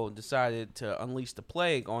Hospital decided to unleash the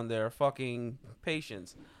plague on their fucking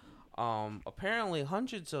patients. Apparently,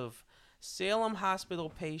 hundreds of Salem Hospital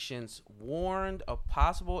patients warned of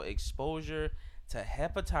possible exposure to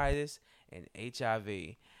hepatitis and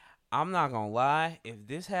HIV. I'm not gonna lie, if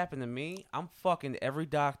this happened to me, I'm fucking every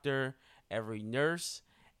doctor, every nurse,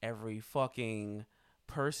 every fucking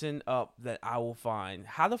person up that I will find.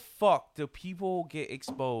 How the fuck do people get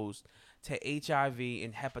exposed to HIV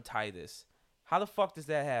and hepatitis? How the fuck does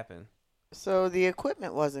that happen? So the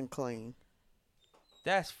equipment wasn't clean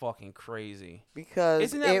That's fucking crazy. because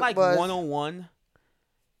Isn't that it like was 101?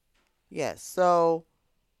 yes. So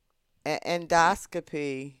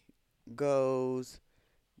endoscopy goes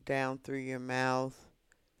down through your mouth,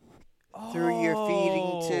 through your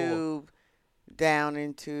feeding tube, down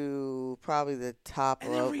into probably the top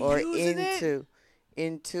And they're of or reusing it?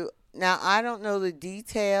 into. Now I don't know the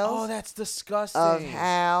details Oh, that's disgusting. of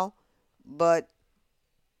how, but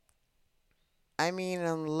I mean,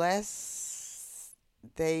 unless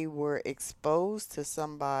they were exposed to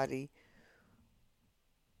somebody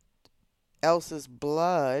else's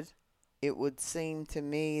blood, it would seem to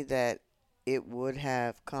me that it would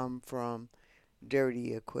have come from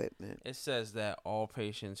dirty equipment. It says that all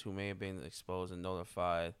patients who may have been exposed and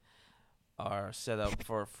notified are set up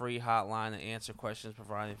for a free hotline to answer questions,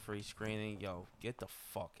 providing free screening. Yo, get the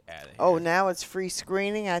fuck out of here. Oh, now it's free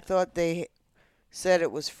screening? I thought they said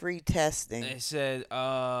it was free testing. They said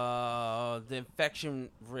the infection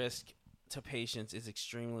risk to patients is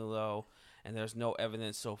extremely low, and there's no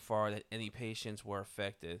evidence so far that any patients were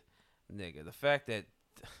affected. Nigga, the fact that,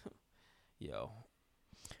 yo,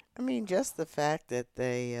 I mean, just the fact that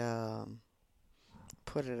they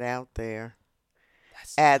put it out there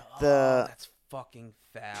that's fucking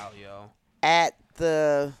foul, yo. at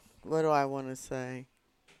the what do I want to say?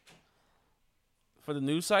 For the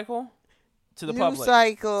news cycle, to the News public,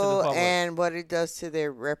 cycle to the public. and what it does to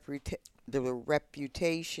their reputation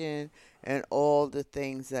and all the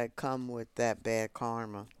things that come with that bad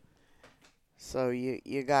karma. So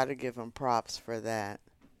you got to give them props for that.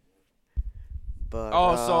 But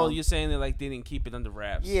So you're saying that like they didn't keep it under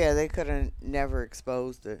wraps? yeah, they could have never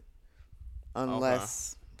exposed it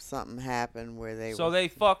unless something happened where they So they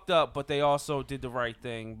fucked up, but they also did the right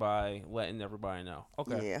thing by letting everybody know.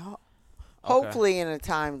 Okay. yeah. Hopefully in a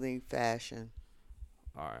timely fashion.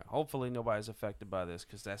 All right. Hopefully nobody's affected by this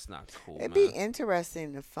because that's not cool, It'd man. be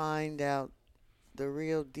interesting to find out the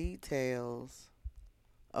real details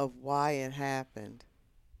of why it happened.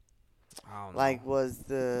 I don't know. Like, was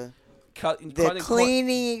the cutting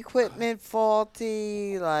cleaning equipment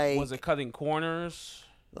faulty? Like, was it cutting corners?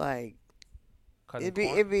 like Cutting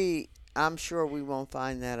it'd be. I'm sure we won't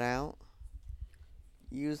find that out.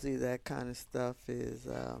 Usually, that kind of stuff is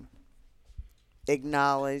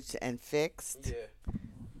acknowledged and fixed. Yeah.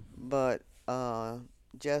 But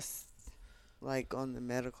just like on the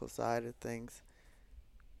medical side of things,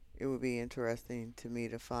 it would be interesting to me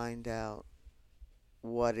to find out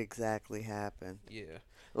what exactly happened. Yeah.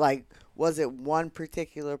 Like, was it one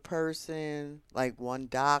particular person, like one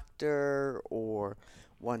doctor or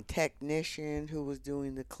one technician who was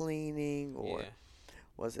doing the cleaning, or Yeah.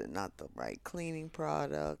 was it not the right cleaning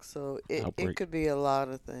product? So it Outbreak. could be a lot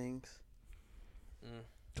of things.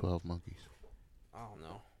 12 monkeys. I don't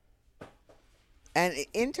know. And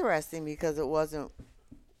interesting because it wasn't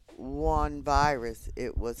one virus.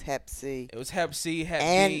 It was Hep C It was Hep C, Hep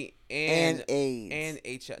And- B, and and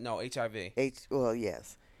AIDS. HIV, Well,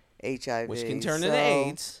 yes. HIV. which can turn into So,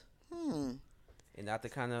 AIDS, Hmm. and not the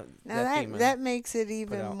kind of Now FEMA. that makes it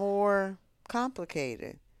even out. more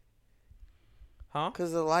complicated. Huh?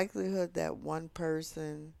 Because the likelihood that one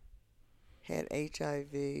person had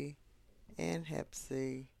HIV and Hep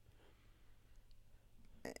C,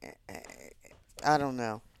 I don't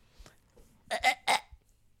know.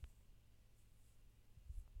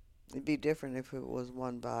 It'd be different if it was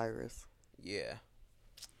one virus. Yeah.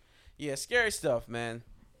 Yeah, scary stuff, man.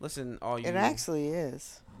 Listen, all you. It actually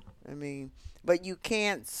is. I mean, but you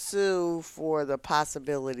can't sue for the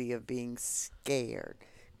possibility of being scared.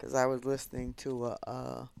 Because I was listening to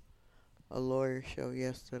a lawyer show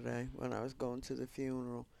yesterday when I was going to the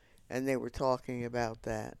funeral, and they were talking about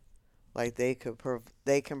that. Like they can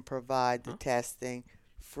provide the testing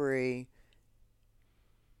free,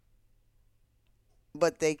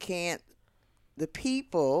 but they can't. The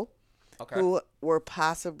people Okay. who were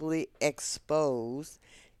possibly exposed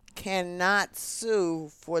cannot sue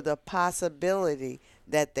for the possibility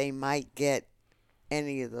that they might get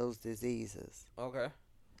any of those diseases. Okay.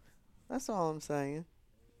 That's all I'm saying.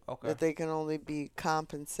 Okay. That they can only be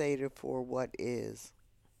compensated for what is.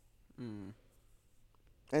 Mm.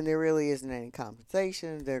 And there really isn't any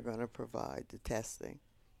compensation. They're going to provide the testing.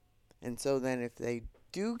 And so then if they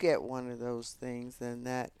do get one of those things, then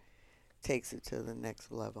that takes it to the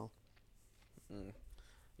next level.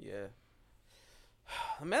 Yeah.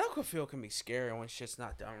 The medical field can be scary when shit's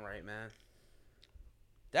not done right, man.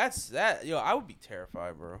 I would be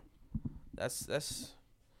terrified, bro. That's because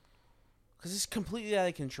it's completely out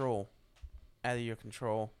of control. Out of your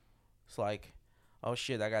control. It's like, oh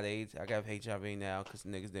shit, I got AIDS. I got HIV now because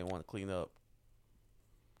niggas didn't want to clean up.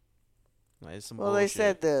 Like, it's some Well, they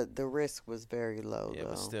bullshit. said the risk was very low, Yeah, though.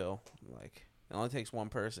 but still, like, it only takes one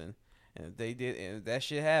person. And if that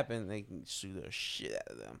shit happened, they can sue the shit out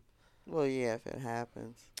of them. Well, yeah, if it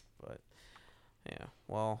happens. But, yeah.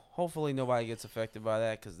 Well, hopefully nobody gets affected by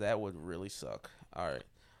that because that would really suck. All right.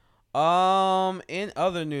 In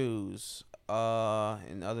other news,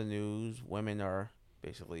 women are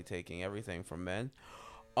basically taking everything from men.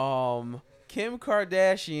 Kim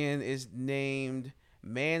Kardashian is named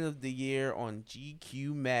Man of the Year on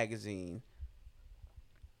GQ magazine.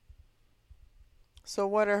 So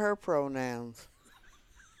what are her pronouns?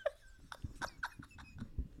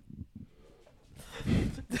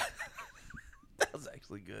 That was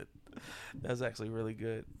actually good. That was actually really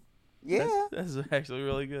good. Yeah. That's actually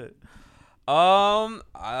really good.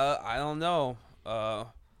 I don't know.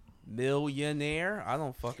 Millionaire? I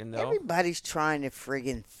don't fucking know. Everybody's trying to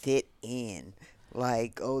friggin' fit in.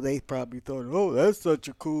 Like, oh, they probably thought, oh, that's such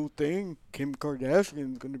a cool thing. Kim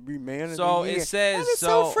Kardashian's going to be man of So the year. it says That is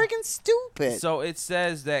so friggin' stupid. So it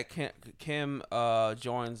says that Kim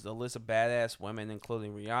joins the list of badass women,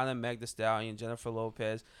 including Rihanna, Meg Thee Stallion, Jennifer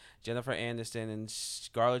Lopez, Jennifer Aniston, and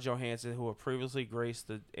Scarlett Johansson, who have previously graced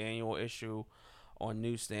the annual issue on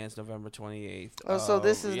newsstands November 28th. Oh, so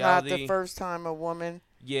this is not the first time a woman.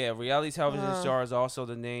 Yeah, reality television star is also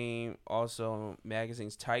the name, also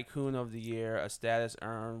magazine's Tycoon of the Year, a status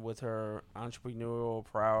earned with her entrepreneurial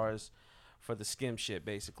prowess for the skim shit,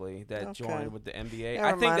 basically, that joined with the NBA. Never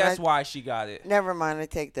I think mind, that's why she got it. Never mind, I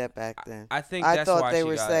take that back then. I think I that's thought why they she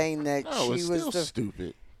were got saying that No, she it's was still the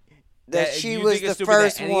stupid. that she you was think it's the stupid that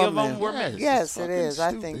first any of them woman. were Yes, Yes, it's it fucking is.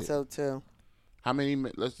 I think stupid. so too. How many?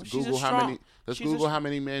 Let's Well, she's a Google how strong- many. Let's she's a Google str- how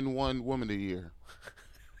many men won Woman of the Year.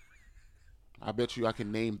 I bet you I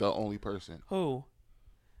can name the only person. Who?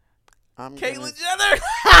 I'm Caitlyn gonna- Jenner.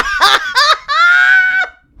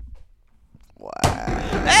 Wow.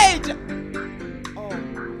 Hey. Oh.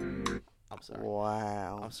 I'm sorry.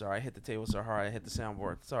 Wow. I'm sorry. I hit the table so hard I hit the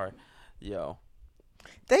soundboard. Sorry. Yo.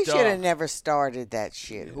 They should have Dog. never started that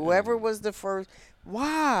shit. Whoever was the first.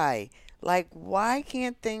 Why? Like, why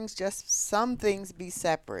can't some things be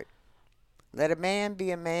separate? Let a man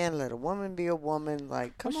be a man. Let a woman be a woman.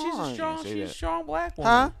 Like, come Well, she's on. a strong. Say She's a that. strong black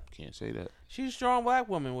woman. Huh? Can't say that. She's a strong black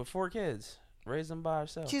woman with 4 kids, raised them by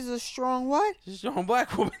herself. She's a strong what? She's a strong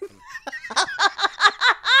black woman.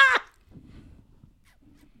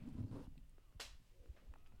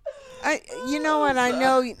 You know what? I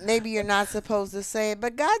know maybe you're not supposed to say it,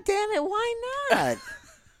 but God damn it, why not?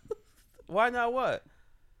 Why not? What?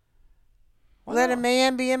 Why Let not? a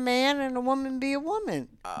man be a man and a woman be a woman.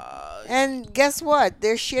 Uh, And guess what?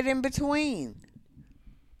 There's shit in between.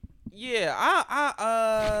 yeah.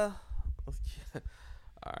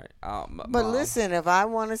 All right. But listen, if I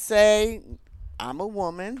want to say I'm a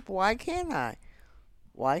woman, why can't I?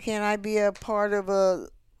 Why can't I be a part of the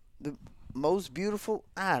most beautiful?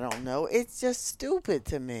 I don't know. It's just stupid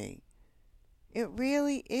to me. It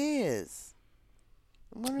really is.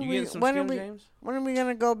 When You getting some when Skim are we, James? when are we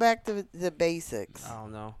gonna go back to the basics? I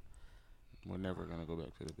don't know. We're never gonna go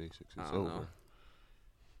back to the basics. I It's don't over. know.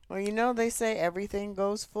 Well, you know they say everything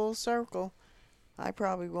goes full circle. I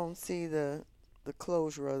probably won't see the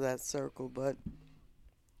closure of that circle, but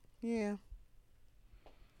yeah.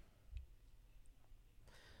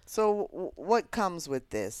 So what comes with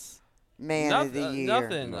this man of the year?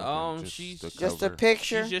 Nothing. Nothing, She's just the Just a cover.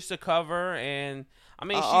 picture. she's just a cover, and I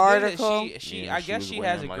mean, A she article? did it. She Yeah, I guess was she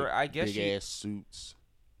has a wearing, great. like, I guess big she. ass suits.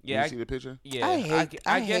 Yeah. You see the picture? Yeah.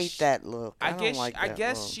 I guess hate that look. I, don't guess like I that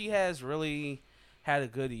guess look. she has really had a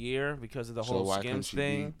good year because of the So whole why Skims couldn't she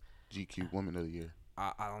thing. be GQ Woman of the Year?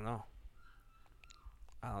 I don't know.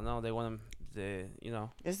 I don't know. They want him.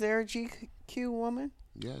 Is there a GQ woman?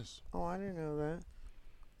 Yes. Oh, I didn't know that.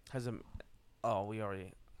 has a. Oh, we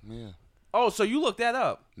already. Yeah. Oh, so you looked that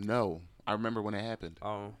up? No, I remember when it happened.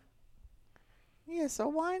 Oh. Yeah, so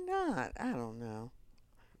why not? I don't know.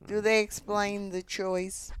 Do they explain the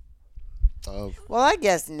choice? Of Well, I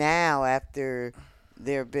guess now after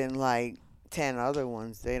there have been like 10 other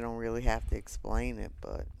ones. They don't really have to explain it,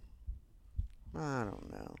 but I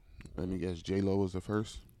don't know. Let me guess. J-Lo was the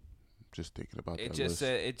first. Just thinking about It that just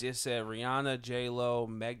list. said Rihanna, J Lo,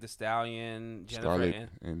 Meg Thee Stallion, Jennifer, Scarlett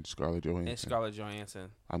and Scarlett Johansson. and Scarlett Johansson.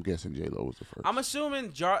 I'm guessing J-Lo was the first. I'm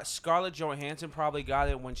assuming Scarlett Johansson probably got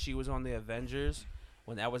it when she was on the Avengers,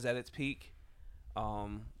 when that was at its peak.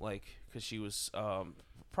 Like, because she was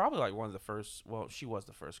probably like one of the first. Well, she was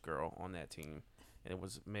the first girl on that team, and it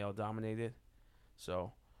was male dominated.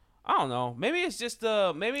 So, I don't know. Maybe it's just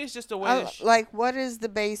the way. Like, what is the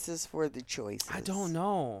basis for the choices? I don't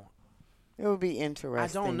know. It would be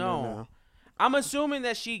interesting. I don't to know. I'm assuming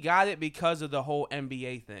that she got it because of the whole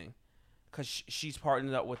NBA thing, because she's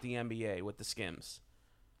partnered up with the NBA with the Skims.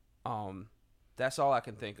 That's all I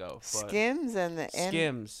can think of. But Skims and the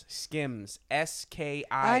Skims, SKIM.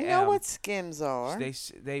 I know what Skims are.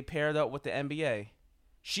 They paired up with the NBA.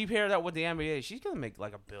 She paired up with the NBA. She's gonna make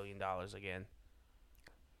like $1 billion again.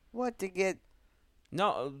 What to get?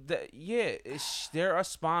 No, they're a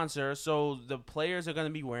sponsor, so the players are gonna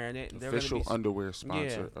be wearing it. They're Official gonna be, underwear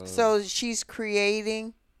sponsor. So she's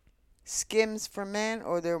creating Skims for men,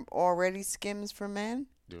 or they're already Skims for men?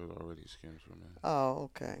 There was already Skims for men. Oh,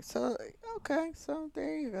 okay. So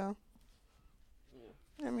there you go.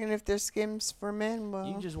 I mean, if there's Skims for men, well,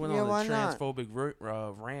 you just went yeah, on why a not? transphobic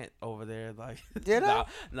rant over there. Like, Did I?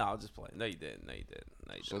 No, I was just playing. No, you didn't.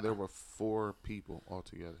 So there were 4 people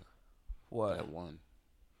altogether What? that won.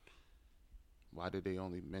 Why did they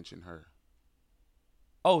only mention her?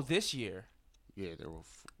 Oh, this year. Yeah, there were.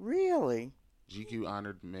 Really? GQ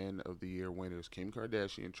honored Men of the Year winners Kim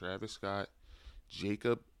Kardashian, Travis Scott,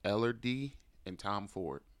 Jacob Elordi, and Tom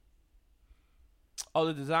Ford. Oh,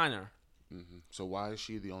 the designer. So why is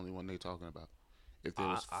she the only one they talking about? If there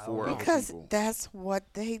was I 4 don't know. other Because people. that's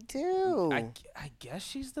what they do. I guess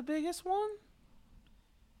she's the biggest one.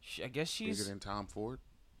 I guess she's Bigger than Tom Ford?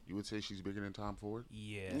 You would say she's bigger than Tom Ford?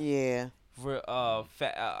 yeah. Yeah. For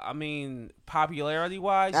I mean, popularity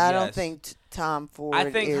wise, I don't think Tom Ford. I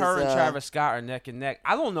think is, her and Travis Scott are neck and neck.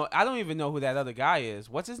 I don't know. I don't even know who that other guy is.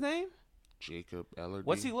 What's his name? Jacob Elordi.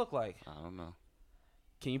 What's he look like? I don't know.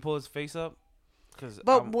 Can you pull his face up?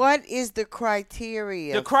 But what is the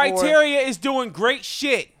criteria? The criteria is doing great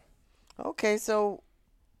shit. Okay, so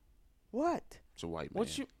what? It's a white man.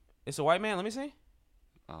 It's a white man. Let me see.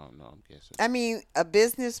 I don't know. I'm guessing. I mean, a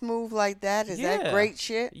business move like that, is that great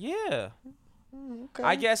shit? Yeah. Okay.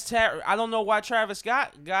 I guess I don't know why Travis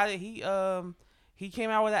Scott got it. He came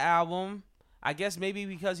out with an album. I guess maybe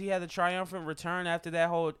because he had a triumphant return after that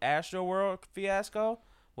whole Astroworld fiasco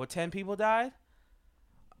where 10 people died.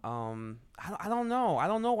 I don't know. I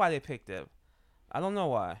don't know why they picked it. I don't know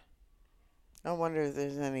why. I wonder if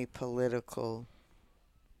there's any political.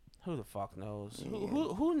 Who the fuck knows? Yeah.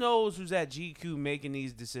 Who knows who's at GQ making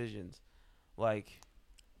these decisions? Like,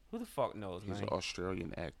 who the fuck knows, He's man? an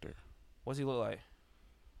Australian actor. What's he look like?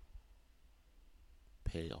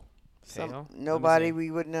 Pale. Pale? Nobody Let me see.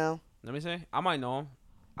 we would know. Let me see. I might know him.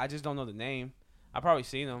 I just don't know the name. I probably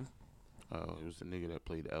seen him. Oh, it was the nigga that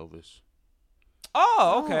played Elvis.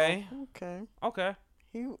 Oh, okay. Oh, okay. Okay.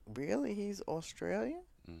 He's Australian?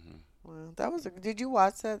 Mm-hmm. Well, that was did you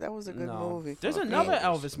watch that? That was a good No. movie. There's Okay. another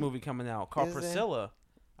Elvis movie coming out called Is there? Priscilla.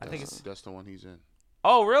 I think it's. That's the one he's in.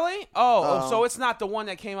 Oh, really? Oh, Oh. so it's not the one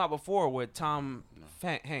that came out before with Tom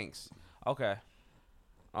Hanks. Okay.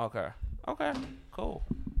 Cool.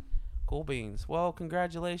 Cool beans. Well,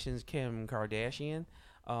 congratulations, Kim Kardashian.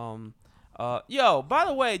 Yo, by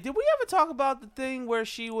the way, did we ever talk about the thing where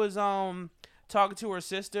she was talking to her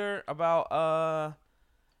sister about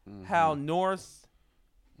how North?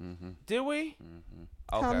 Did we?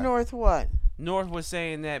 Okay. Tom North what? North was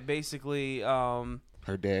saying that basically,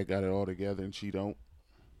 Her dad got it all together and she don't.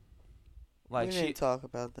 like We she. didn't talk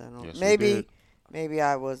about that. Yes, we maybe did. maybe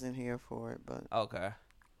I wasn't here for it, but Okay.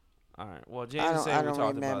 All right. Well, I James don't, said I we don't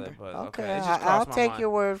talked remember. about it, but Okay, okay. It just I'll crossed my take mind. your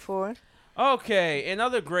word for it. Okay, in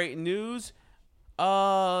other great news,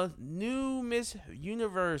 new Miss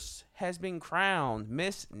Universe has been crowned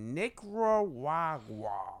Miss Nicaragua.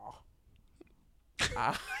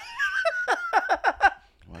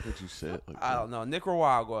 Why did you say it like that? I don't know.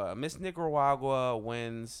 Nicaragua. Miss Nicaragua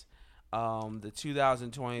wins the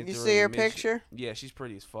 2023. You see her Miss- picture? Yeah, she's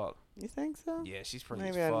pretty as fuck. You think so? Yeah, she's pretty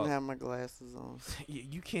Maybe as I fuck. didn't have my glasses on.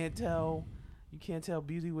 You can't tell. You can't tell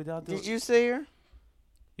beauty without the. Did you see her?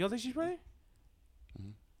 You don't think she's pretty?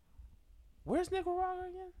 Mhm. Where's Nicaragua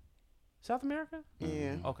again? South America?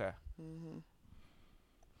 Yeah. Okay.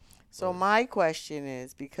 So my question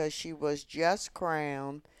is, because she was just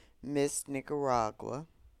crowned Miss Nicaragua,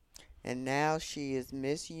 and now she is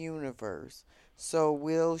Miss Universe. So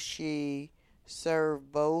will she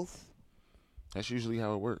serve both? That's usually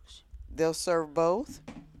how it works. They'll serve both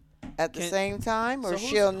at the Can- same time, or so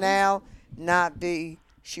she'll who's- now not be.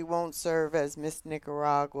 She won't serve as Miss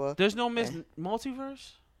Nicaragua. There's no Miss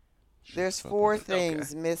Multiverse? There's Fuck 4 off.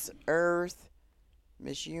 things: Miss Earth,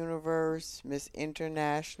 Miss Universe, Miss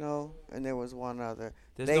International, and there was one other.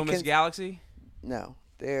 There's They no Miss can- Galaxy? No,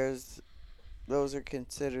 those are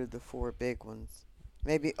considered the 4 big ones.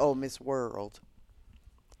 Maybe Miss World.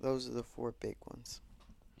 Those are the 4 big ones.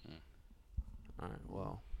 All right,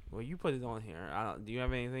 well, you put it on here. Do you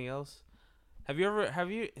have anything else? I don't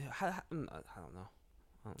know.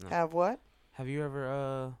 Have what? Have you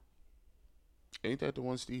ever, Ain't that the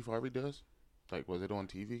one Steve Harvey does? Like, was it on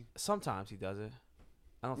TV? sometimes he does it.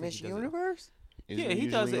 I don't Miss think he does it. Universe? Isn't Yeah, it he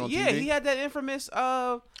does usually it. on Yeah, TV? he had that infamous,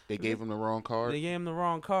 They gave him the wrong card. they gave him the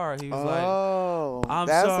wrong card. He was like, Oh, I'm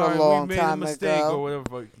that's sorry, a long we made time a mistake, ago. or whatever the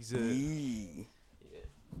fuck he said. Yee.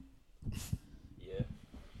 Yeah.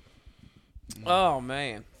 Oh,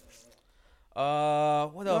 man.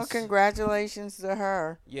 What Well, else? congratulations to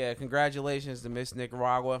her. Yeah, congratulations to Miss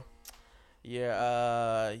Nicaragua.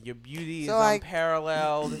 Your beauty So is I-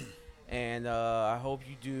 unparalleled, and I hope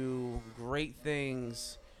you do great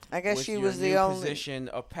things. I guess with she your was the new only. position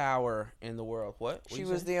of power in the world. What? She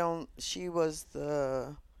was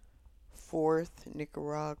the 4th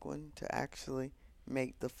Nicaraguan to actually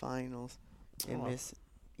make the finals in Oh. Miss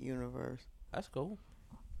Universe. That's cool.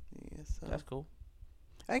 Yeah, so. That's cool.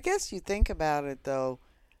 I guess you think about it though,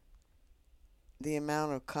 the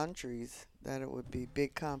amount of countries that it would be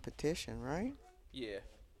big competition, right? Yeah.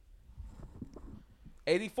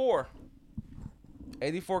 84.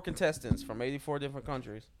 84 contestants from 84 different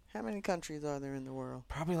countries. How many countries are there in the world?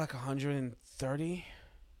 Probably like 130.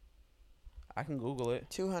 I can Google it.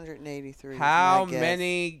 283. is How my guess.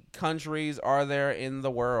 many countries are there in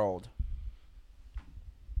the world?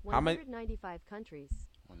 How many- 195 countries.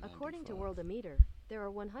 According to 195. Worldometer, there are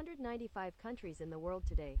 195 countries in the world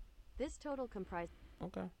today. This total comprises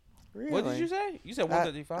Okay. Really? What did you say? You said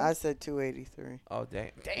 135? I said 283. Oh, damn.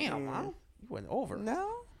 Damn, Yeah. Mom. You went over.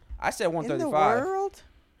 No? I said In the 135. world?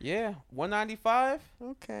 Yeah, 195.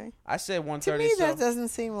 Okay. I said To 130. me, So that doesn't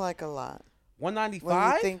seem like a lot.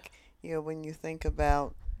 195. When you think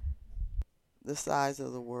about the size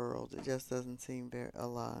of the world, it just doesn't seem a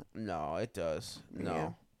lot. No, it does. No.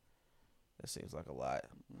 Yeah. That seems like a lot.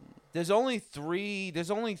 There's only three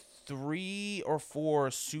or four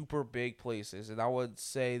super big places, and I would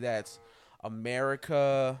say that's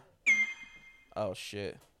America. Oh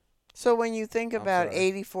shit. So when you think I'm about sorry.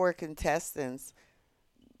 84 contestants,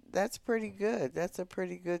 that's pretty good. That's a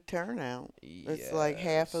pretty good turnout. It's like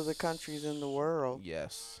half of the countries in the world.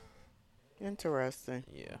 Yes. Interesting.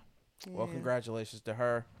 Yeah. Well, Yeah. congratulations to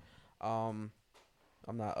her. I'm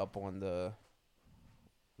not up on the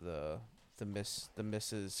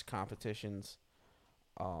misses competitions.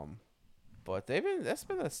 But that's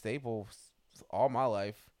been a staple all my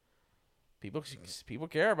life. People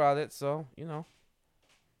care about it, so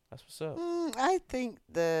that's what's up. I think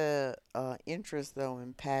the interest, though,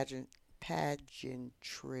 in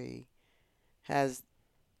pageantry has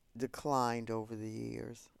declined over the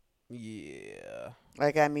years. Yeah.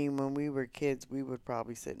 Like, I mean, when we were kids, we would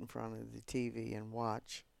probably sit in front of the TV and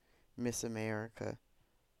watch Miss America.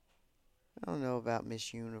 I don't know about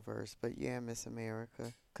Miss Universe, but yeah, Miss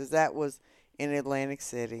America. Because that was in Atlantic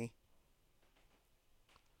City.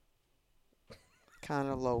 Kind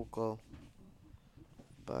of local.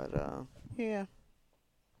 But, yeah.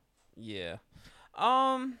 Yeah.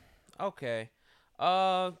 Okay.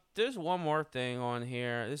 There's one more thing on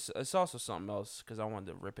here. It's also something else because I wanted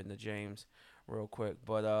to rip into James real quick.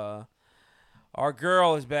 But our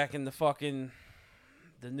girl is back in the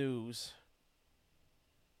news.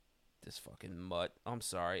 This fucking mutt. I'm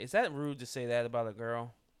sorry. Is that rude to say that about a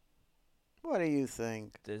girl? What do you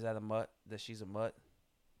think? Is that a mutt? That she's a mutt?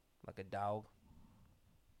 Like a dog?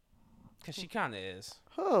 Because she kind of is.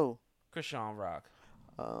 Who? Krishan Rock.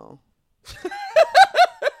 Oh.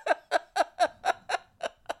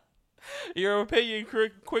 Your opinion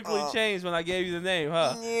quickly changed when I gave you the name,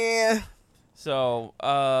 huh? Yeah. So,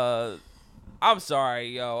 I'm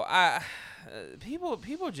sorry, yo.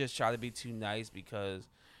 People just try to be too nice because,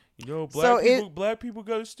 black people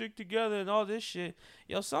gotta stick together and all this shit.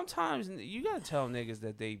 Yo, sometimes you gotta tell niggas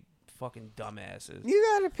that they fucking dumbasses. You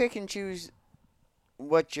got to pick and choose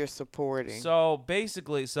what you're supporting. So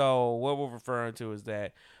basically, what we're referring to is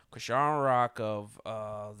that Krishan Rock of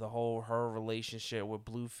her relationship with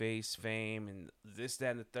Blueface fame and this,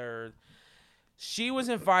 that, and the third. She was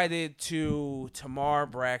invited to Tamar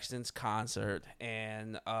Braxton's concert,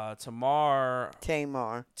 and Tamar.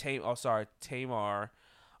 Tamar. Tamar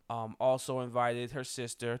also invited her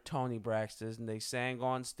sister, Tony Braxton, and they sang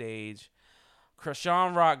on stage.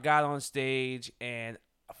 Krishan Rock got on stage, and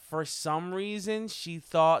for some reason, she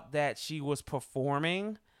thought that she was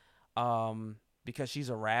performing because she's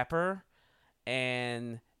a rapper.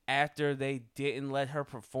 And after they didn't let her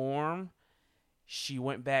perform, she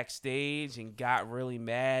went backstage and got really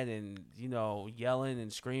mad and, yelling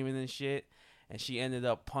and screaming and shit. And she ended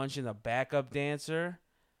up punching a backup dancer.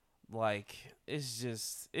 Like, it's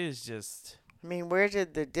just. I mean, where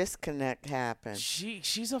did the disconnect happen?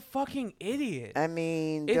 She's a fucking idiot. I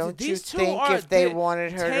mean, It's- don't you these two think are- if they the-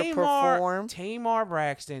 wanted her to perform? Tamar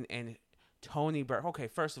Braxton and Tony Braxton. Okay,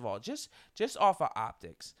 first of all, just off of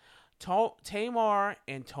optics, Tamar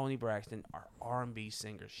and Tony Braxton are R&B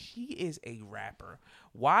singers. She is a rapper.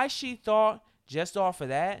 Why she thought just off of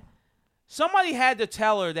that? Somebody had to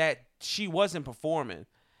tell her that she wasn't performing.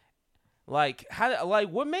 Like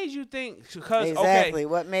what made you think? Because Exactly.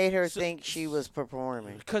 What made her So- think she was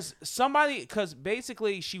performing? because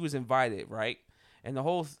basically she was invited, right? And the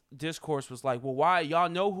whole discourse was like, well, why? Y'all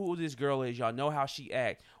know who this girl is. Y'all know how she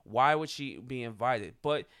act. Why would she be invited?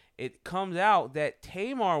 But it comes out that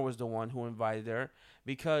Tamar was the one who invited her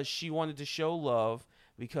because she wanted to show love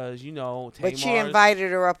because, Tamar. But she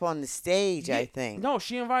invited her up on the stage, I Yeah, think. No,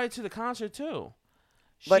 she invited to the concert too.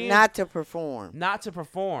 But She- not to perform. Not to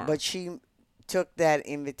perform. But she took that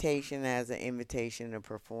invitation as an invitation to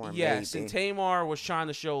perform. Yes, maybe. and Tamar was trying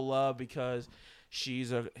to show love because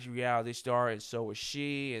she's a reality star and so is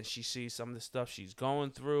she, and she sees some of the stuff she's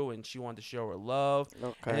going through and she wanted to show her love.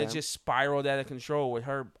 And it Okay. just spiraled out of control with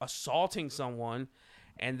her assaulting someone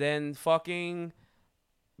and then fucking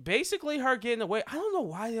basically her getting away. I don't know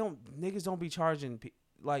why niggas don't be charging people.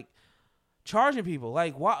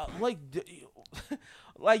 Like why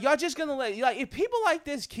like y'all just gonna if people like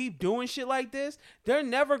this keep doing shit like this, they're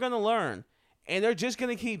never gonna learn. And they're just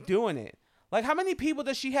gonna keep doing it. Like, how many people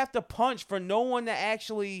does she have to punch for no one to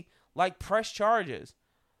actually press charges?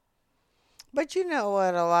 But you know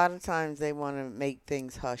what? A lot of times they want to make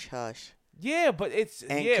things hush hush. Yeah, but And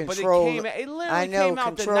but it control came. the- It literally I know, came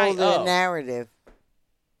out the control night the of. narrative.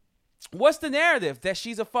 What's the narrative? That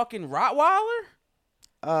she's a fucking Rottweiler?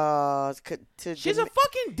 She's a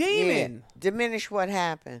fucking demon. Diminish what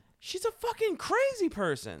happened She's a fucking crazy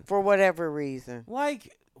person. for whatever reason.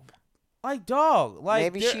 Like dog.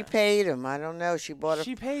 Maybe she paid him. I don't know. She bought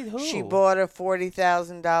She paid who? She bought a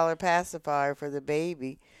 $40,000 pacifier for the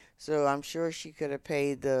baby, so I'm sure she could have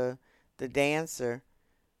paid the dancer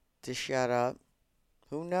to shut up.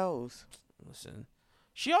 Who knows? Listen,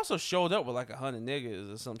 she also showed up with 100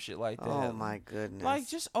 niggas or some shit like that. Oh my goodness! Like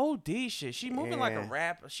just OD shit. She moving like a Yeah.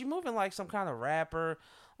 rapper. She moving like some kind of rapper.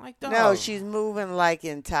 Like dog. No, she's moving like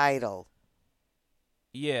entitled.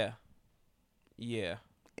 Yeah. Yeah.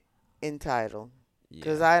 Entitled. Yeah.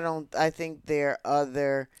 Because I think there are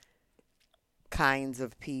other kinds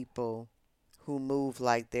of people who move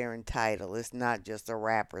like they're entitled. It's not just a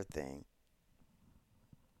rapper thing.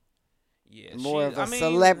 Yeah, More of a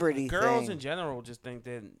celebrity girls thing. in general just think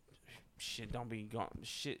that shit don't be gone.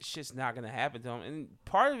 Shit's not gonna happen to them, and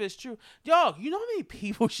part of it's true. Dog, you know how many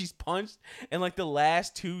people she's punched in the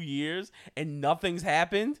last 2 years, and nothing's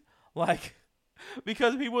happened?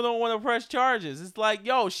 Because people don't want to press charges.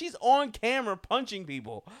 It's she's on camera punching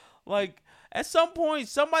people. At some point,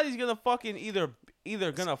 somebody's gonna fucking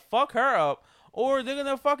either gonna fuck her up or they're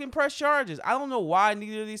gonna fucking press charges. I don't know why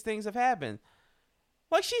neither of these things have happened.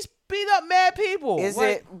 She's beat up mad people.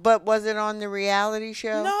 But was it on the reality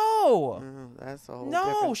show? No. That's a whole No,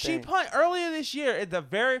 different she thing. punched earlier this year at the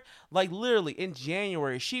very literally in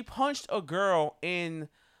January. She punched a girl in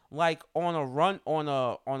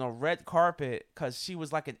on a red carpet because she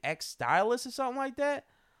was an ex-stylist or something like that.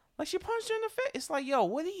 She punched her in the face. It's yo,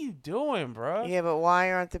 what are you doing, bro? Yeah, but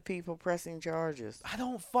why aren't the people pressing I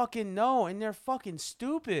don't fucking know, and they're fucking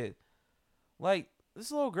stupid.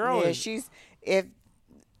 This little girl Yeah, is. she's if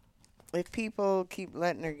people keep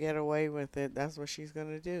letting her get away with it, that's what she's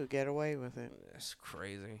gonna do. Get away with it. That's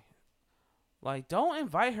crazy. Don't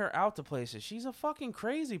invite her out to places. She's a fucking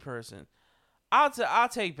crazy person. I'll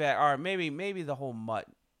take back. All right, maybe the whole mutt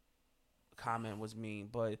comment was mean,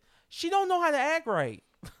 but she don't know how to act right.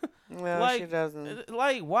 Well, she doesn't.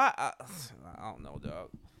 Why? I don't know, dog.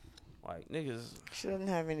 Niggas. She doesn't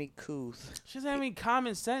have any couth. She doesn't have any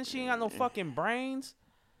common sense. She ain't got no fucking brains.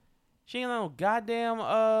 She ain't got no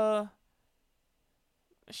goddamn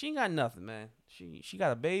She ain't got nothing, man. She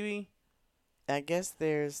got a baby. I guess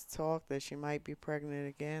there's talk that she might be pregnant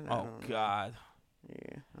again. I Oh don't know. God.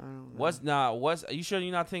 Yeah, I don't know. What's you sure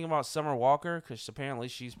you're not thinking about Summer Walker? Because apparently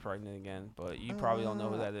she's pregnant again, but you probably don't know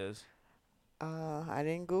who that is. I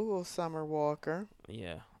didn't Google Summer Walker.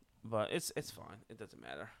 Yeah. But it's fine. It doesn't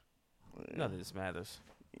matter. None of this matters.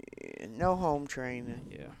 Yeah, no home training.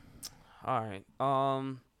 Yeah. All right.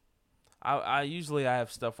 I usually I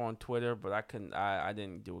have stuff on Twitter, but I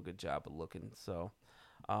didn't do a good job of looking, so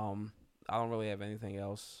I don't really have anything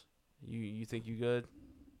else. You think you good?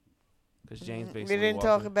 Because James basically. We didn't walked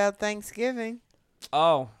talk in. about Thanksgiving.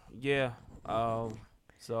 Oh yeah.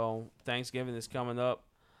 So Thanksgiving is coming up.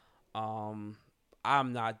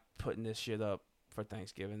 I'm not putting this shit up for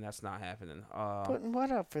Thanksgiving. That's not happening. Putting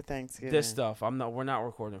what up for Thanksgiving? This stuff. We're not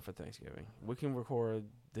recording for Thanksgiving. We can record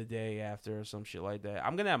the day after or some shit like that.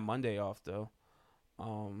 I'm gonna have Monday off though.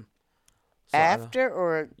 So After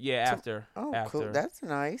or yeah, after. oh, after. cool. That's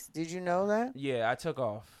nice. Did you know that? Yeah, I took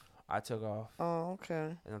off. Oh,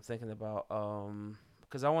 okay. And I'm thinking about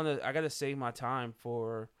because I gotta save my time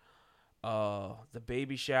for the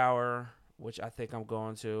baby shower, which I think I'm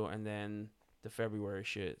going to, and then the February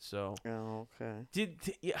shit. So Oh, okay.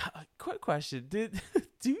 yeah, quick question.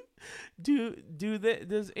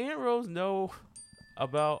 Does Aunt Rose know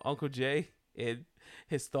about Uncle Jay and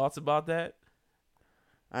his thoughts about that?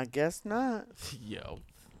 I guess not. Yo.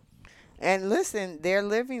 And listen, they're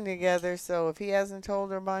living together, so if he hasn't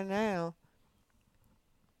told her by now,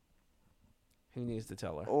 He needs to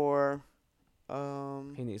tell her. or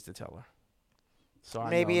He needs to tell her. So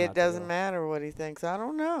maybe I know it not to doesn't go. matter what he thinks. I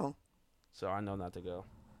don't know. So I know not to go.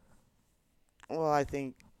 Well, I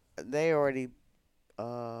think they already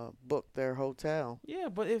booked their hotel. Yeah,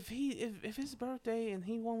 but if his birthday and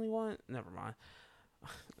he only want, never mind.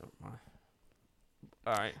 Never mind.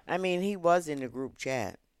 All right. I mean, he was in the group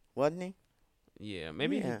chat, wasn't he? Yeah,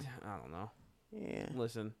 maybe. Yeah. I don't know. Yeah.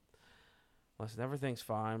 Listen, everything's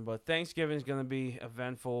fine, but Thanksgiving's gonna be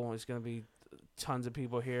eventful. It's gonna be tons of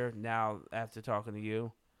people here now after talking to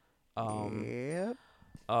you. Yep.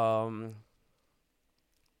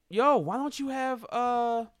 Yo, why don't you have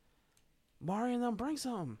Mario and them bring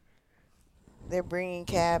something? They're bringing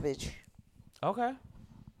cabbage. Okay.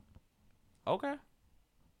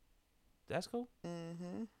 That's cool.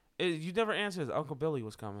 Mm-hmm. You never answered if Uncle Billy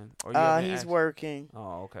was coming. Or you haven't He's asked? working.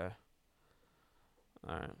 Oh, okay.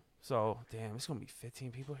 All right. So, damn, it's gonna be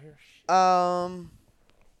 15 people here. Shit.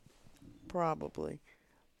 Probably.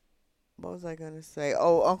 What was I gonna say?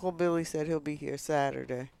 Oh, Uncle Billy said he'll be here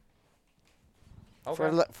Saturday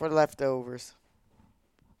for leftovers.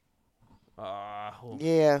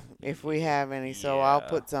 Yeah, if we have any, so I'll Yeah.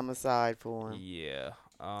 put some aside for him. Yeah.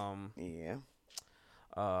 Yeah.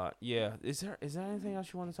 Yeah. Is there anything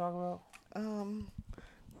else you want to talk about?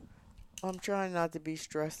 I'm trying not to be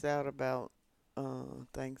stressed out about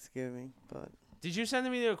Thanksgiving, but Did you send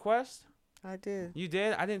me the request? I did You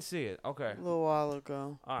did? I didn't see it. Okay. a little while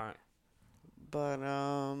ago. All right. But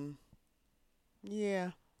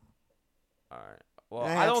yeah. All right. Well,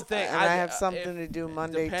 And I don't think and I have something to do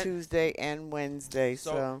Monday, depend- Tuesday, and Wednesday.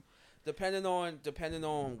 So depending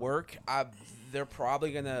on work, there's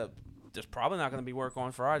probably not gonna be work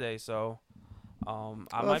on Friday, so I well,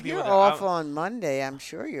 might if be you're able to, off on Monday, I'm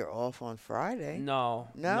sure you're off on Friday. No.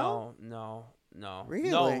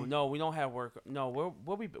 Really? No, we don't have work. No,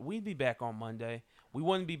 we'd be back on Monday. We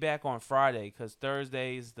wouldn't be back on Friday because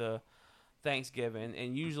Thursday is the Thanksgiving,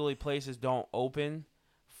 and usually places don't open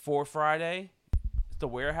for Friday. The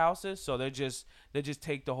warehouses, so they just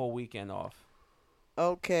take the whole weekend off.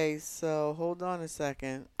 Okay, so hold on a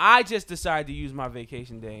second. I just decided to use my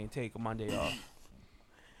vacation day and take a Monday off.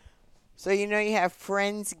 So you have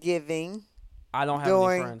Friendsgiving. I don't have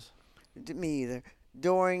During- any friends. Me either.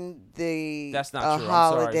 During the That's not true. I'm sorry,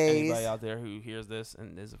 holidays. anybody out there who hears this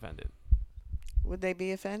and is offended. Would they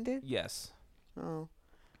be offended? Yes. Oh.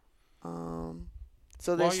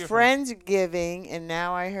 So Well, there's you're Friendsgiving, and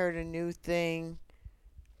now I heard a new thing.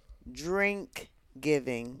 Drink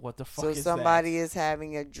giving. What the fuck So is somebody is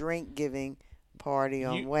having a drink giving party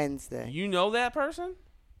on You- Wednesday. You know that person?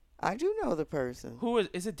 I do know the person. Who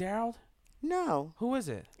is it? Daryl? No, Who is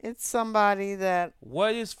it? it's somebody that.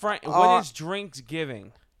 What is What is drinks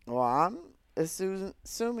giving? Well, I'm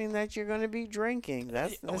assuming that you're going to be drinking.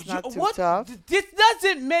 That's not too What? tough. This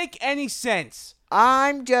doesn't make any sense.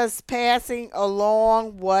 I'm just passing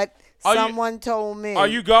along what Are you- someone told me. Are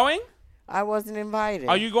you going? I wasn't invited.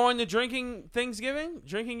 Are you going to drinking Thanksgiving?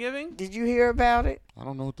 Drinking giving? Did you hear about it? I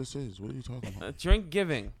don't know what this is. What are you talking about? Drink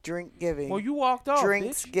giving. Drink giving. Well, you walked off.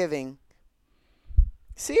 Drinks bitch. giving.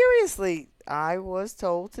 Seriously, I was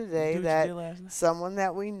told today Do what you that did last night? someone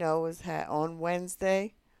that we know is on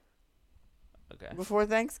Wednesday Okay. before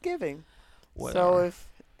Thanksgiving. So Whatever. if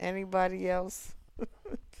anybody else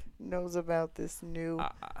knows about this new.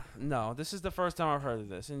 No, this is the first time I've heard of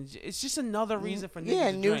this, and it's just another reason for niggas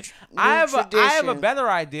yeah, to new, drink. new I have a tradition. better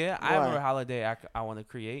idea. I have What? a holiday I want to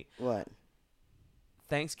create. What?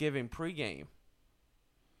 Thanksgiving pregame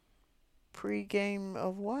Pre-game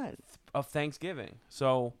of what? of Thanksgiving.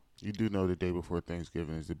 So You do know the day before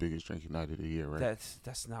Thanksgiving is the biggest drinking night of the year, right?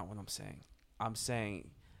 that's not what I'm saying. I'm saying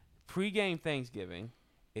pregame Thanksgiving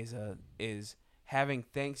is having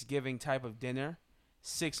Thanksgiving type of dinner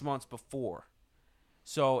 6 months before.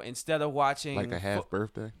 So instead of watching Like a half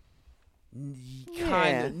birthday?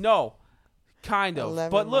 kind of kind of.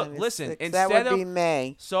 11 But look, minus listen. 6. Instead That would of be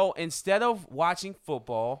May. So instead of watching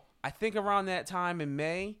football, I think around that time in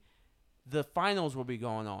May, the finals will be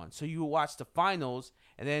going on. So you will watch the finals,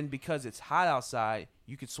 and then because it's hot outside,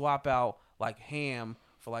 you could swap out like ham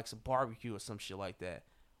for like some barbecue or some shit like that.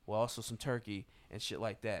 Well, also some turkey and shit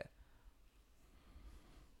like that.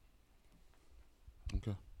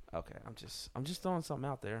 Okay. Okay, I'm just throwing something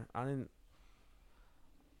out there.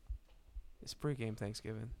 It's pregame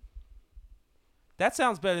Thanksgiving. That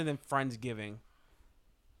sounds better than Friendsgiving.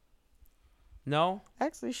 No?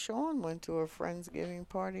 Actually, Sean went to a Friendsgiving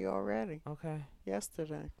party already Okay.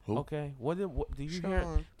 yesterday. Who? Okay. What did you hear?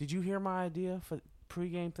 Sean. Did you hear my idea for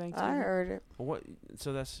pregame Thanksgiving? I heard it. What?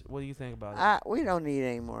 So what do you think about it? We don't need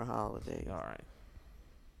any more holidays. All right.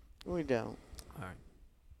 We don't. All right.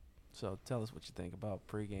 So tell us what you think about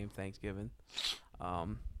pregame Thanksgiving.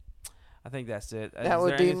 I think that's it. That Is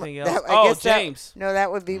would there be anything that- else? I Oh, guess that- James. No,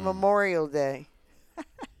 that would be Memorial Day.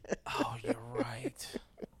 Oh, you're right.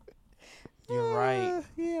 You're right.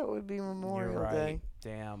 Yeah, it would be Memorial You're right. Day.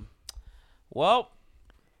 Damn. Well,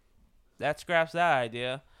 that scraps that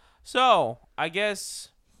idea. So, I guess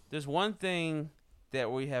there's one thing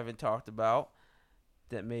that we haven't talked about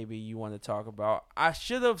that maybe you want to talk about. I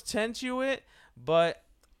should have sent you it, but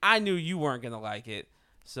I knew you weren't going to like it.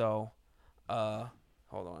 So, hold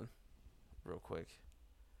on real quick.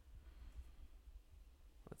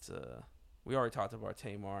 We already talked about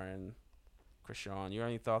Tamar and Krishan. You have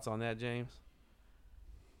any thoughts on that, James?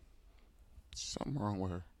 Something wrong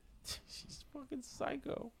with her. She's fucking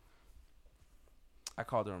psycho. I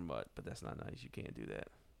called her a mutt, but that's not nice. You can't do that.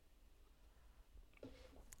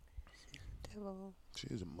 She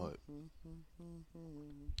is a mutt.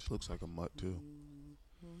 She looks like a mutt, too.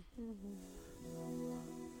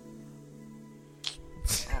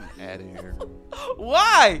 I'm out of here.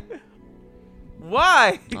 Why?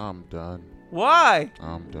 Why? I'm done. Why?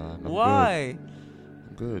 I'm done. I'm Why? Good.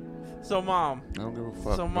 I'm good. So, Mom, I don't give a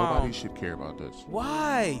fuck. So, Mom- Nobody should care about this.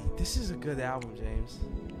 why? This is a good album, James.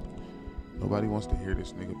 Nobody wants to hear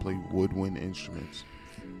this nigga play woodwind instruments.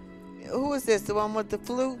 Who is this? The one with the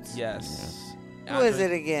flutes? Yes. Who is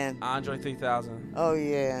it again? Andre 3000. Oh,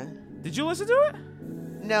 yeah. Did you listen to it?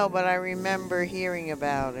 No, but I remember hearing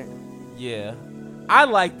about it. Yeah. I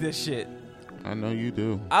like this shit. I know you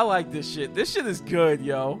do. I like this shit. This shit is good,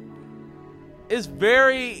 yo. It's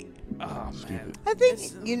very... Oh, man. Stupid. I think,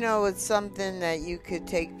 It's- it's something that you could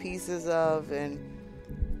take pieces of and,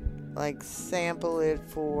 like, sample it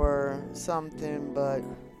for something, but...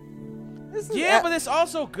 This is Yeah, but it's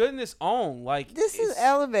also good in its own. Like, This is it's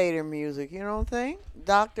elevator music, you don't think?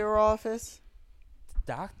 Doctor office?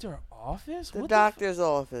 Doctor Office? The What doctor's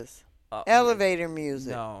office. f- Elevator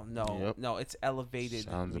music. No. Yep. It's elevated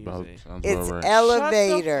Sounds music. about It's right. Shut the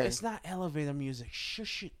elevator. It's not elevator music.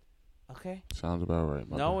 Shush it. Okay? Sounds about right.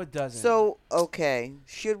 my No, bad. it doesn't. So, okay.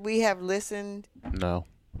 Should we have listened? No.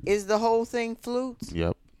 Is the whole thing flutes?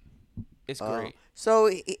 Yep. it's Oh. great. So,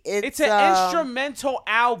 It's an instrumental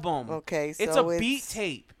album. Okay, so it's a beat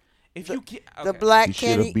tape. If the- you get The okay. Black You should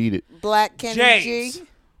have Kenny, beat it. Black Kenny James. G.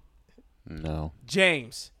 No.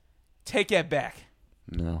 James, take that back.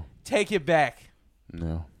 No. Take it back.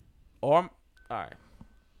 No. Or all right.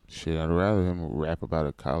 Shit, I'd rather him rap about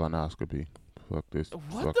a colonoscopy. Fuck this.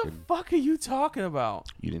 What the fuck are you talking about?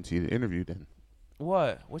 You didn't see the interview then.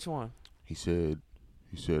 What? Which one? He said,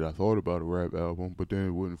 I thought about a rap album, but then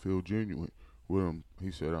it wouldn't feel genuine. With him,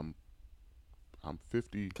 he said, I'm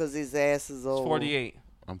 50. Because his ass is It's old. 48.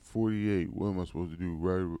 I'm 48. What am I supposed to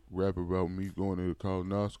do? Rap about me going to the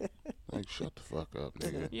colonoscopy? Like, shut the fuck up,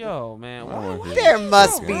 nigga. Yo, man. I Why, wanna why hear you There being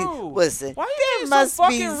must so be. rude? Listen, Why you there being must so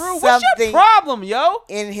fucking be rude? What's your something problem, yo?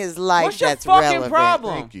 in his life What's your that's fucking relevant.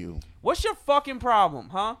 problem? Thank you. What's your fucking problem,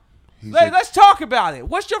 huh? He's, Let's talk about it.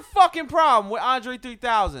 What's your fucking problem with Andre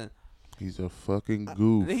 3000? he's a fucking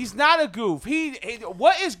goof. He's not a goof.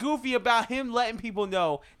 What is goofy about him letting people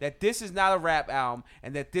know that this is not a rap album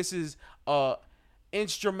and that this is a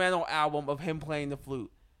instrumental album of him playing the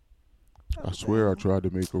flute? I swear I tried to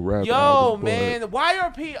make a rap Yo, album, but man, why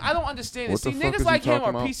are people? I don't understand What this. See, the fuck niggas is he like him talking are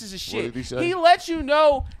about? pieces of What shit. did he say? He lets you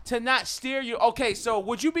know to not steer you. Okay, so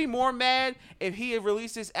would you be more mad if he had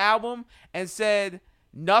released this album and said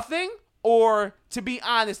nothing, or to be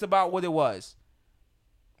honest about what it was?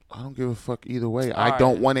 I don't give a fuck either way. All I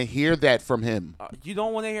don't right. want to hear that from him. You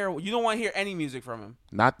don't want to hear. You don't want to hear any music from him.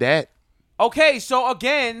 Not that. Okay, so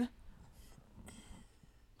again,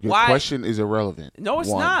 Your Why- question is irrelevant. no, it's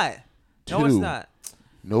One. not. No, it's Two. not.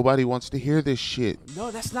 Nobody wants to hear this shit.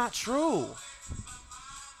 No, that's not true.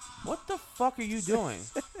 What the fuck are you doing?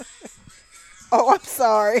 Oh, I'm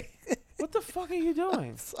sorry. What the fuck are you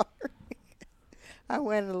doing? Sorry. I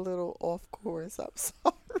went a little off course. I'm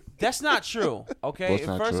sorry. That's not true. Okay, What's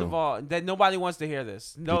not first true? of all, that nobody wants to hear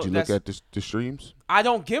this. No, Did you look at the streams? I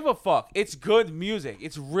don't give a fuck. It's good music.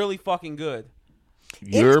 It's really fucking good.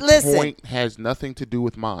 Your listen. point has nothing to do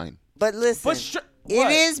with mine. But listen, But it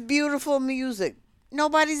what? is beautiful music.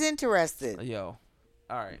 Nobody's interested. Yo,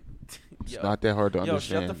 all right. It's Yo, not that hard to yo,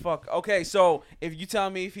 understand. shut the fuck. Okay, so if you tell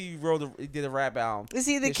me if he did a rap album, Is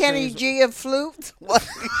he the his Kenny streams- G of flute? What?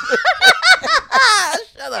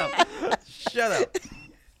 Shut up. Shut up.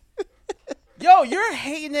 Yo, you're a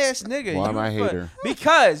hating ass nigga. Why am You I a fu- hater?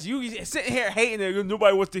 Because you sitting here hating it.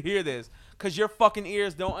 Nobody wants to hear this. Because your fucking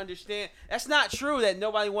ears don't understand. That's not true that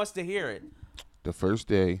nobody wants to hear it. The first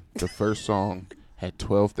day, the first song had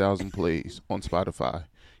 12,000 plays on Spotify.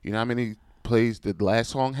 You know how many plays the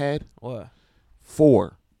last song had? What?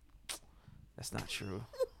 4. That's not true.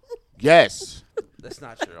 Yes. That's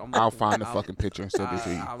not true. I'll find the fucking picture and send it to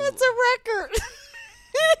you. That's a record.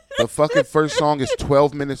 The fucking first song is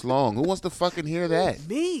 12 minutes long. Who wants to fucking hear that?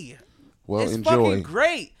 Me. Well, It's enjoy. fucking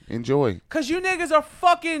great. Enjoy. Cause you niggas are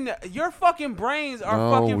fucking, your fucking brains are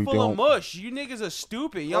No, fucking we full of don't. mush. You niggas are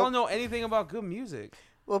stupid. Y'all don't know anything about good music.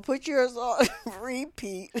 Well, put yours on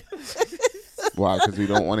repeat. Why? Because we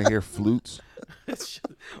don't want to hear flutes?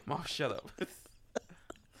 Mom, shut up.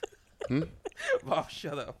 Hmm? Mom,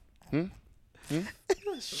 shut up. Hmm?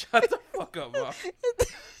 Shut the fuck up, Mom.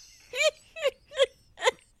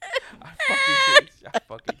 I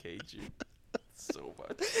fucking hate you so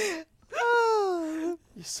much. Oh,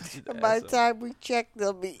 You're such an by the asshole. time we check,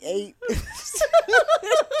 there'll be 8.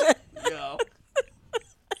 Yo.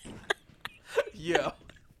 Yo.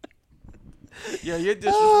 Yo, you're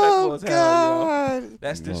disrespectful Oh, as hell, yo. God.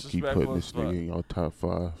 That's Y'all keep disrespectful putting as this fuck. nigga in your top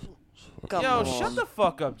 5. Come Yo, on. shut the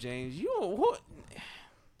fuck up, James.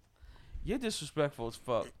 You're disrespectful as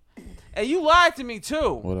fuck. And you lied to me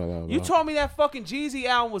too. What I lied You about? told me that fucking Jeezy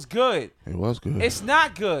album was good. It was good. It's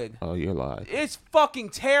not good. Oh, you lied. It's fucking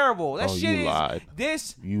terrible. That Oh, shit you is lied.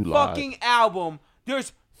 this You lied. fucking album.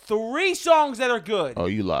 There's 3 songs that are good. Oh,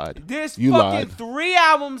 you lied. There's You fucking lied.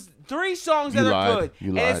 3 songs You that are lied. good. You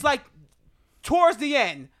And lied. it's like towards the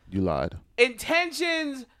end. You lied.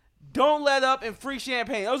 Intentions, Don't Let Up, and Free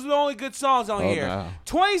Champagne. Those are the only good songs on Oh, here. no.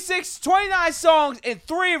 29 songs, and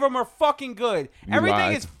 3 of them are fucking good. You Everything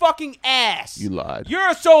lied. is fucking ass. You lied.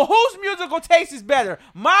 So whose musical taste is better?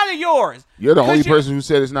 Mine or yours? You're the 'Cause only person who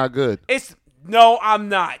said it's not good. No, I'm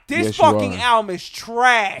not. This Yes, you fucking are. album is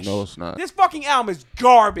trash. No, it's not. This fucking album is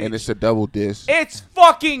garbage. And it's a double disc. It's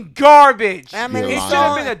fucking garbage. How many It lying. should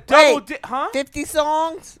have been a double Wait. huh? 50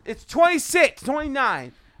 songs? It's 26,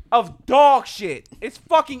 29 of dog shit. It's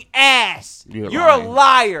fucking ass. You're You're a lying.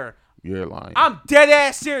 liar. You're lying. I'm dead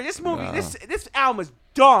ass serious. This movie, Nah. this album is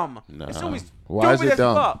dumb. This Nah. movie's Why is stupid it as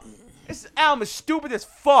dumb? fuck. This album is stupid as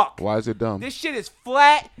fuck. Why is it dumb? This shit is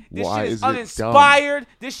flat. This Why shit is is it uninspired.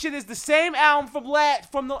 This shit is the same album from the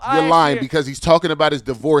last You're lying year. because he's talking about his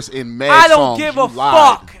divorce in mad I don't songs. give You a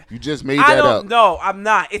lied. fuck. You just made I that don't up. know. I'm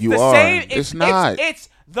not. It's You the are. same. It's not. It's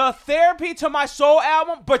the Therapy to My Soul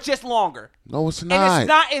album, but just longer. No, it's And not. it's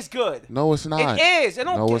not as good. No, it's not. It is. I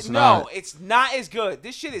don't No, get, it's not. it's not as good.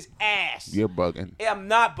 This shit is ass. You're bugging. I'm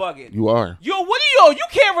not bugging. You are. Yo, what are you? You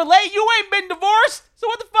can't relate. You ain't been divorced. So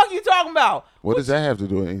what the fuck are you talking about? What does that have to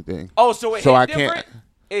do with anything? Oh, so it So hit I different? can't-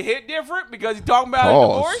 It hit different because you're talking about Pause.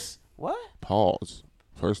 a divorce? What? Pause.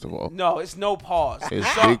 First of all, No, it's no pause.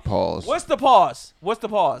 it's So- big pause. What's the pause? What's the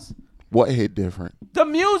pause? What hit different? The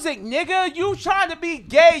music, nigga. You trying to be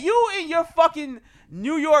gay. You and your fucking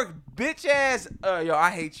New York bitch ass. Yo, I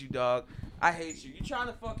hate you, dog. I hate you. You trying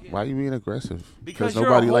to fucking. Why are you being aggressive? Because Because you're a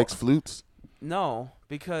nobody whore. likes flutes. No,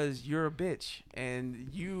 because you're a bitch.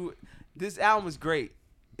 And this album is great.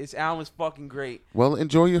 This album is fucking great. Well,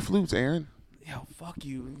 enjoy your flutes, Aaron. Yo, fuck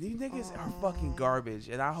you. These niggas are fucking garbage.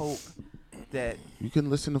 And I hope that. You can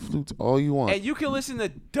listen to flutes all you want. And you can listen to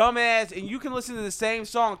dumbass, and you can listen to the same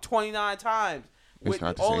song 29 times. It's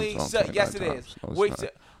not the same song 29 yes, it times. is. No, it's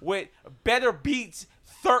not. With better beats,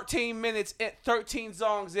 13 minutes, 13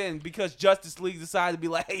 songs in because Justice League decided to be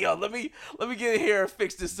like, hey, yo, let me get in here and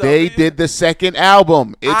fix this up. They did the second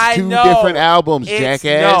album. It's I two know. different albums, It's,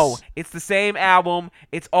 jackass. No, it's the same album.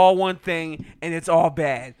 It's all one thing, and it's all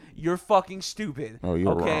bad. You're fucking stupid. Oh,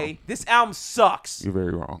 you're okay? wrong. This album sucks. You're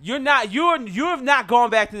very wrong. You have not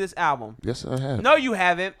gone back to this album. Yes, I have. No, you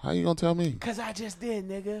haven't. How you gonna tell me? Because I just did,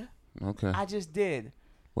 nigga. Okay. I just did.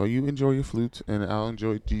 Well, you enjoy your flutes, and I'll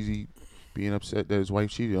enjoy Jeezy being upset that his wife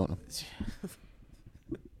cheated on him.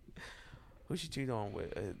 Who she cheated on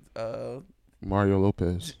with? Mario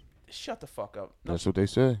Lopez. Shut the fuck up. No, That's what they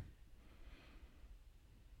say.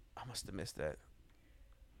 I must have missed that.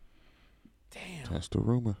 Damn. That's the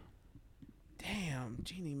rumor. Damn.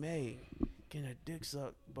 Jeannie Mae getting her dick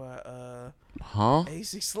sucked by Huh?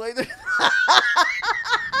 AC Slater.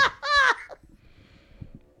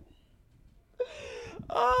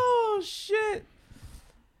 Oh shit.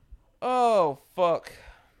 Oh fuck.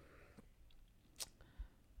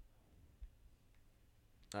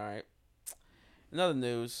 All right. Another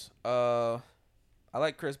news. I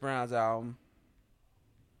like Chris Brown's album.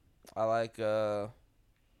 I like Kid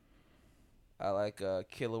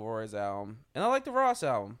Leroy's album, and I like the Ross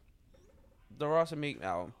album, the Ross and Meek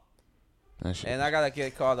album. That shit. And I gotta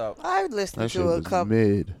get caught up. I listened That shit to was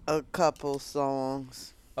mid. a couple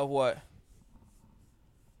songs. Of what?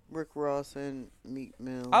 Rick Ross and Meek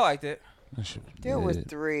Mill. I liked it. That shit was There was mid.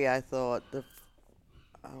 3. I thought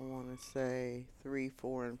I want to say 3,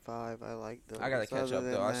 4, and 5. I like those. I gotta catch Other up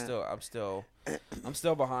than though. that- I'm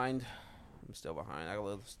still behind. I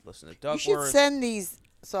gotta listen to You should Duckworth. send these.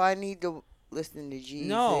 So I need to listen to Jeezy.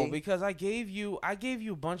 No, because I gave you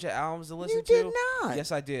a bunch of albums to listen you to. did not.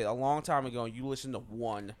 Yes, I did. A long time ago, you listened to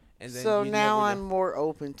one, and then So you now never I'm more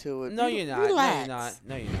open to it. No, you're not. Relax.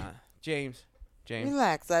 No, you're not. James.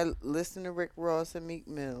 Relax. I listen to Rick Ross and Meek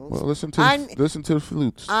Mill. Well, listen to I- the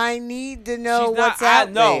flutes. I need to know She's what's not,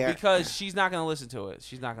 out no, there. because she's not gonna listen to it.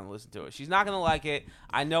 She's not gonna like it.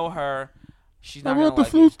 I know her. She's I not want gonna the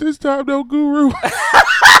like flutes it. this time, though, Guru.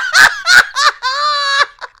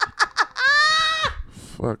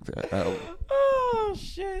 Fuck that album. Oh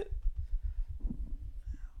shit.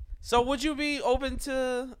 So would you be open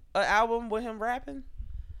to an album with him rapping?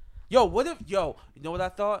 You know what I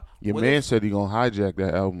thought? Your What man if- said he gonna hijack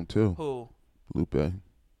that album too. Who? Lupe.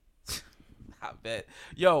 I bet.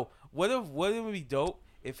 Yo, what if it would be dope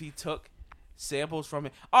if he took samples from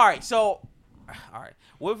it? All right.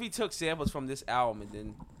 What if he took samples from this album and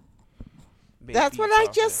then made That's what beats I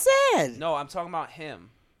off just it? said. No, I'm talking about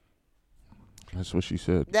him. That's what she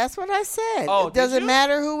said. That's what I said. Oh, It doesn't did you?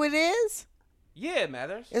 matter who it is. Yeah, it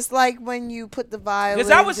matters. It's like when you put the violins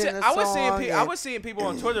Because in a I song. was seeing people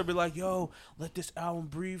on Twitter be like, "Yo, let this album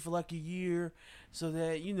breathe for like a year, so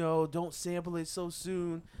that don't sample it so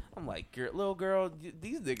soon." I'm like, little girl,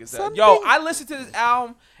 these niggas. Something- I listened to this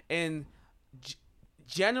album and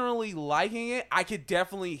generally liking it. I could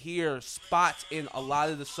definitely hear spots in a lot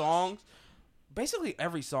of the songs, basically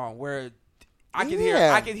every song where I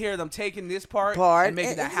can hear them taking this part and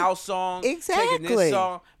making a house song, taking Exactly. this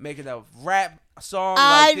song, making a rap song.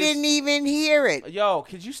 I like this. didn't even hear it. Yo,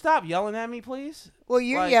 could you stop yelling at me, please? Well,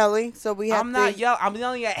 you're Like, yelling, so we have I'm to. not yelling. I'm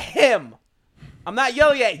yelling at him. I'm not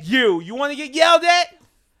yelling at you. You want to get yelled at?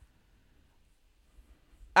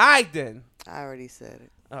 All right, then. I already said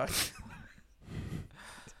it. All right.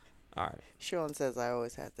 All right. Sean says I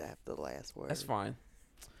always have to have the last word. That's fine.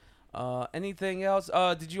 Anything else?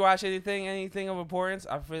 Did you watch anything of importance?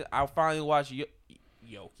 I finally watched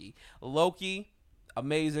Loki.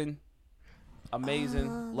 Amazing.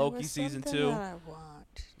 Loki season 2.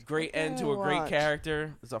 Great end to a great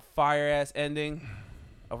character. It's a fire ass ending.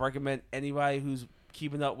 I recommend anybody who's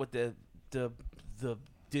keeping up with the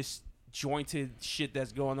disjointed shit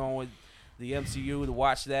that's going on with the MCU to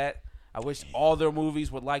watch that. I wish all their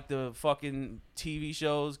movies would like the fucking TV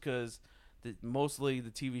shows, because mostly the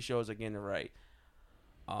TV shows are getting it right.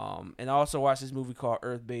 And I also watched this movie called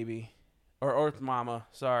Earth Baby, or Earth Mama.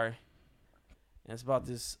 Sorry. And it's about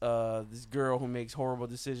this girl who makes horrible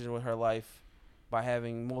decisions with her life by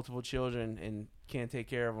having multiple children and can't take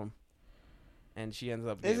care of them. And she ends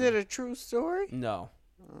up. Is it a true story? No.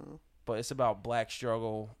 Oh. But it's about black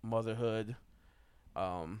struggle, motherhood,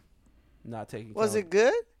 not taking. Was care it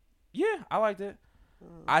good? Yeah, I liked it.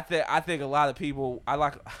 I think a lot of people are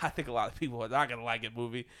not gonna like it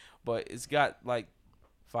movie, but it's got like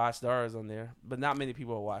 5 stars on there. But not many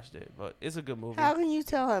people have watched it. But it's a good movie. How can you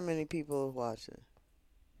tell how many people have watched it?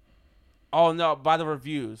 Oh no, by the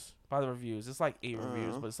reviews. It's like 8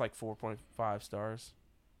 reviews, but it's like 4.5 stars.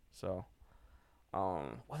 So,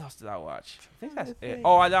 What else did I watch? I think that's it. think-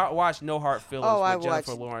 Oh, I watched No Hard Feelings Oh, I with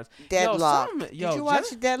Jennifer watched Lawrence. Deadlock. Yo, Did you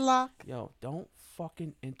watch Deadlock? Yo, don't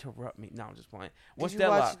fucking interrupt me. No, I'm just playing. Did What's you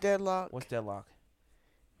Deadlock? watch Deadlock? What's Deadlock?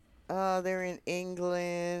 They're in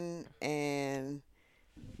England, and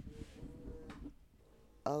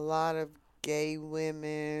a lot of gay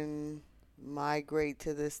women migrate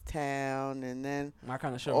to this town, and then My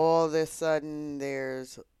kind of show. all of a sudden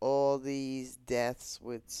there's all these deaths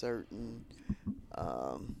with certain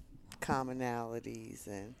commonalities,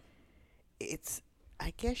 and it's,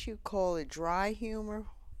 I guess you call it dry humor.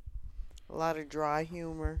 A lot of dry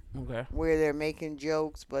humor Okay. where they're making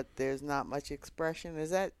jokes, but there's not much expression.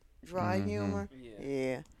 Is that dry Mhm. humor?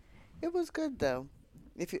 Yeah. It was good though.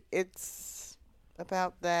 It's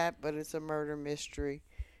about that, but it's a murder mystery,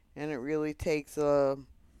 and it really takes a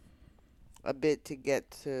bit to get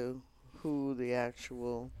to who the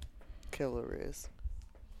actual killer is.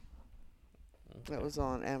 That was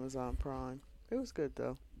on Amazon Prime. It was good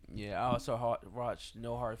though. Yeah, I also watched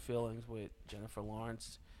No Hard Feelings with Jennifer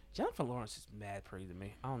Lawrence. Jennifer Lawrence is mad pretty to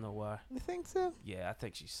me. I don't know why. You think so? Yeah, I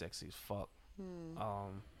think she's sexy as fuck. Hmm.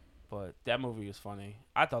 But that movie was funny.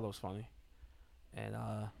 I thought it was funny. And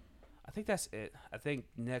I think that's it. I think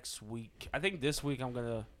next week. I think this week I'm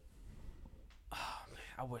gonna. Oh, man,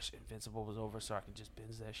 I wish Invincible was over so I could just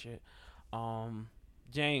binge that shit.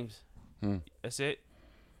 James, that's it.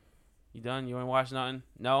 You done? You ain't watch nothing?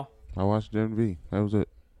 No. I watched Gen V. That was it.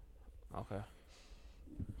 Okay.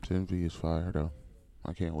 Gen V is fire though.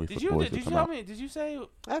 I can't wait for Did the you boys did to you come tell out. me? Did you say I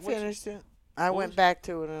what you- finished it. I what went was- back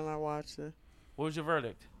to it and I watched it. what was your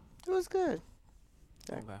verdict? It was good.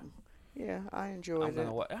 Okay. Yeah, I I'm enjoyed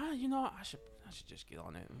gonna it. you know, I should just get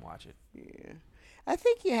on it and watch it. Yeah. I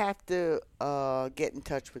think you have to get in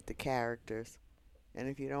touch with the characters. And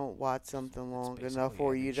if you don't watch something It's long basically enough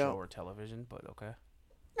or any you show don't, or television, but okay.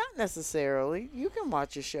 not necessarily. You can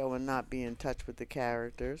watch a show and not be in touch with the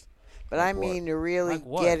characters. But Like I what? mean to really Like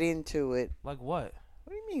what? get into it. Like what?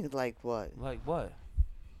 What do you mean like what? Like what?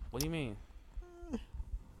 What do you mean?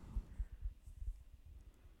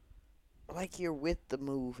 Like you're with the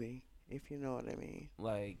movie, if you know what I mean.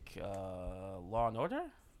 Like Law and Order?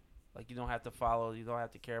 Like you don't have to follow, you don't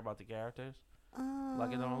have to care about the characters?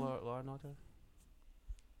 Like in Law and Order?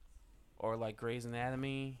 Or like Grey's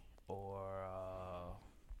Anatomy? Or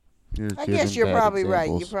I guess you're probably right.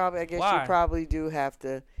 I guess Why? you probably do have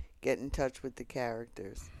to get in touch with the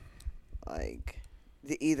characters, like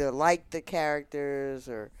either like the characters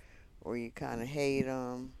or you kind of hate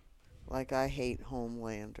them. Like I hate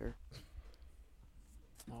Homelander.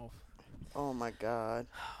 oh, Oh my God,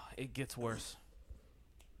 it gets worse.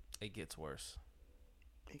 It gets worse.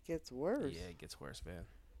 it gets worse. Yeah, it gets worse, man.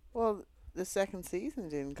 Well, the second season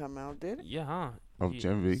didn't come out, did it? Yeah, huh? Of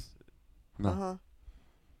Gen V? No. Uh huh.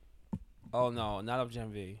 Oh no, not of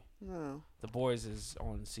Gen V. No. The Boys is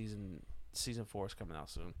on season 4 is coming out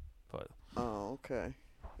soon. But Oh, okay.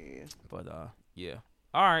 Yeah. yeah.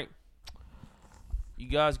 All right. You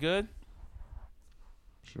guys good?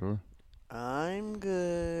 Sure. I'm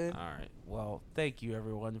good. All right. Well, thank you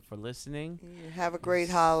everyone for listening. Yeah, have a great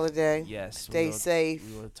holiday. Yes. Stay safe.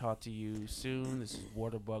 We will talk to you soon. This is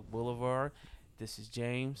Waterbug Boulevard. This is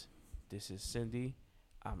James. This is Cindy.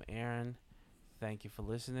 I'm Aaron. Thank you for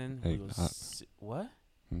listening. We will Eggnog. what?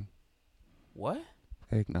 Hmm? What?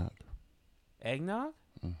 Eggnog. Eggnog?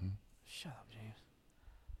 Mm-hmm. Shut up, James.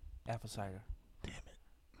 Apple cider. Damn it.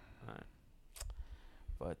 All right.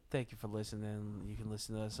 But thank you for listening. You can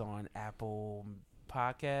listen to us on Apple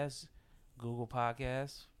Podcasts, Google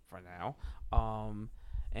Podcasts for now,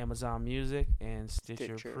 Amazon Music, and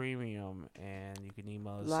Stitcher Stitcher. Premium. And you can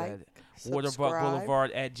email us Like, at subscribe.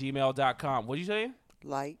 waterbugboulevard@gmail.com. What do you say?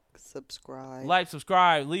 Like, subscribe. Like,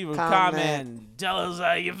 subscribe, leave a Comment. comment. Tell us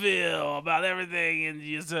how you feel about everything and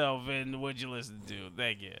yourself and what you listen to.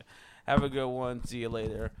 Thank you. Have a good one. See you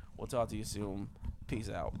later. We'll talk to you soon. Peace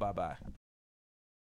out. Bye-bye.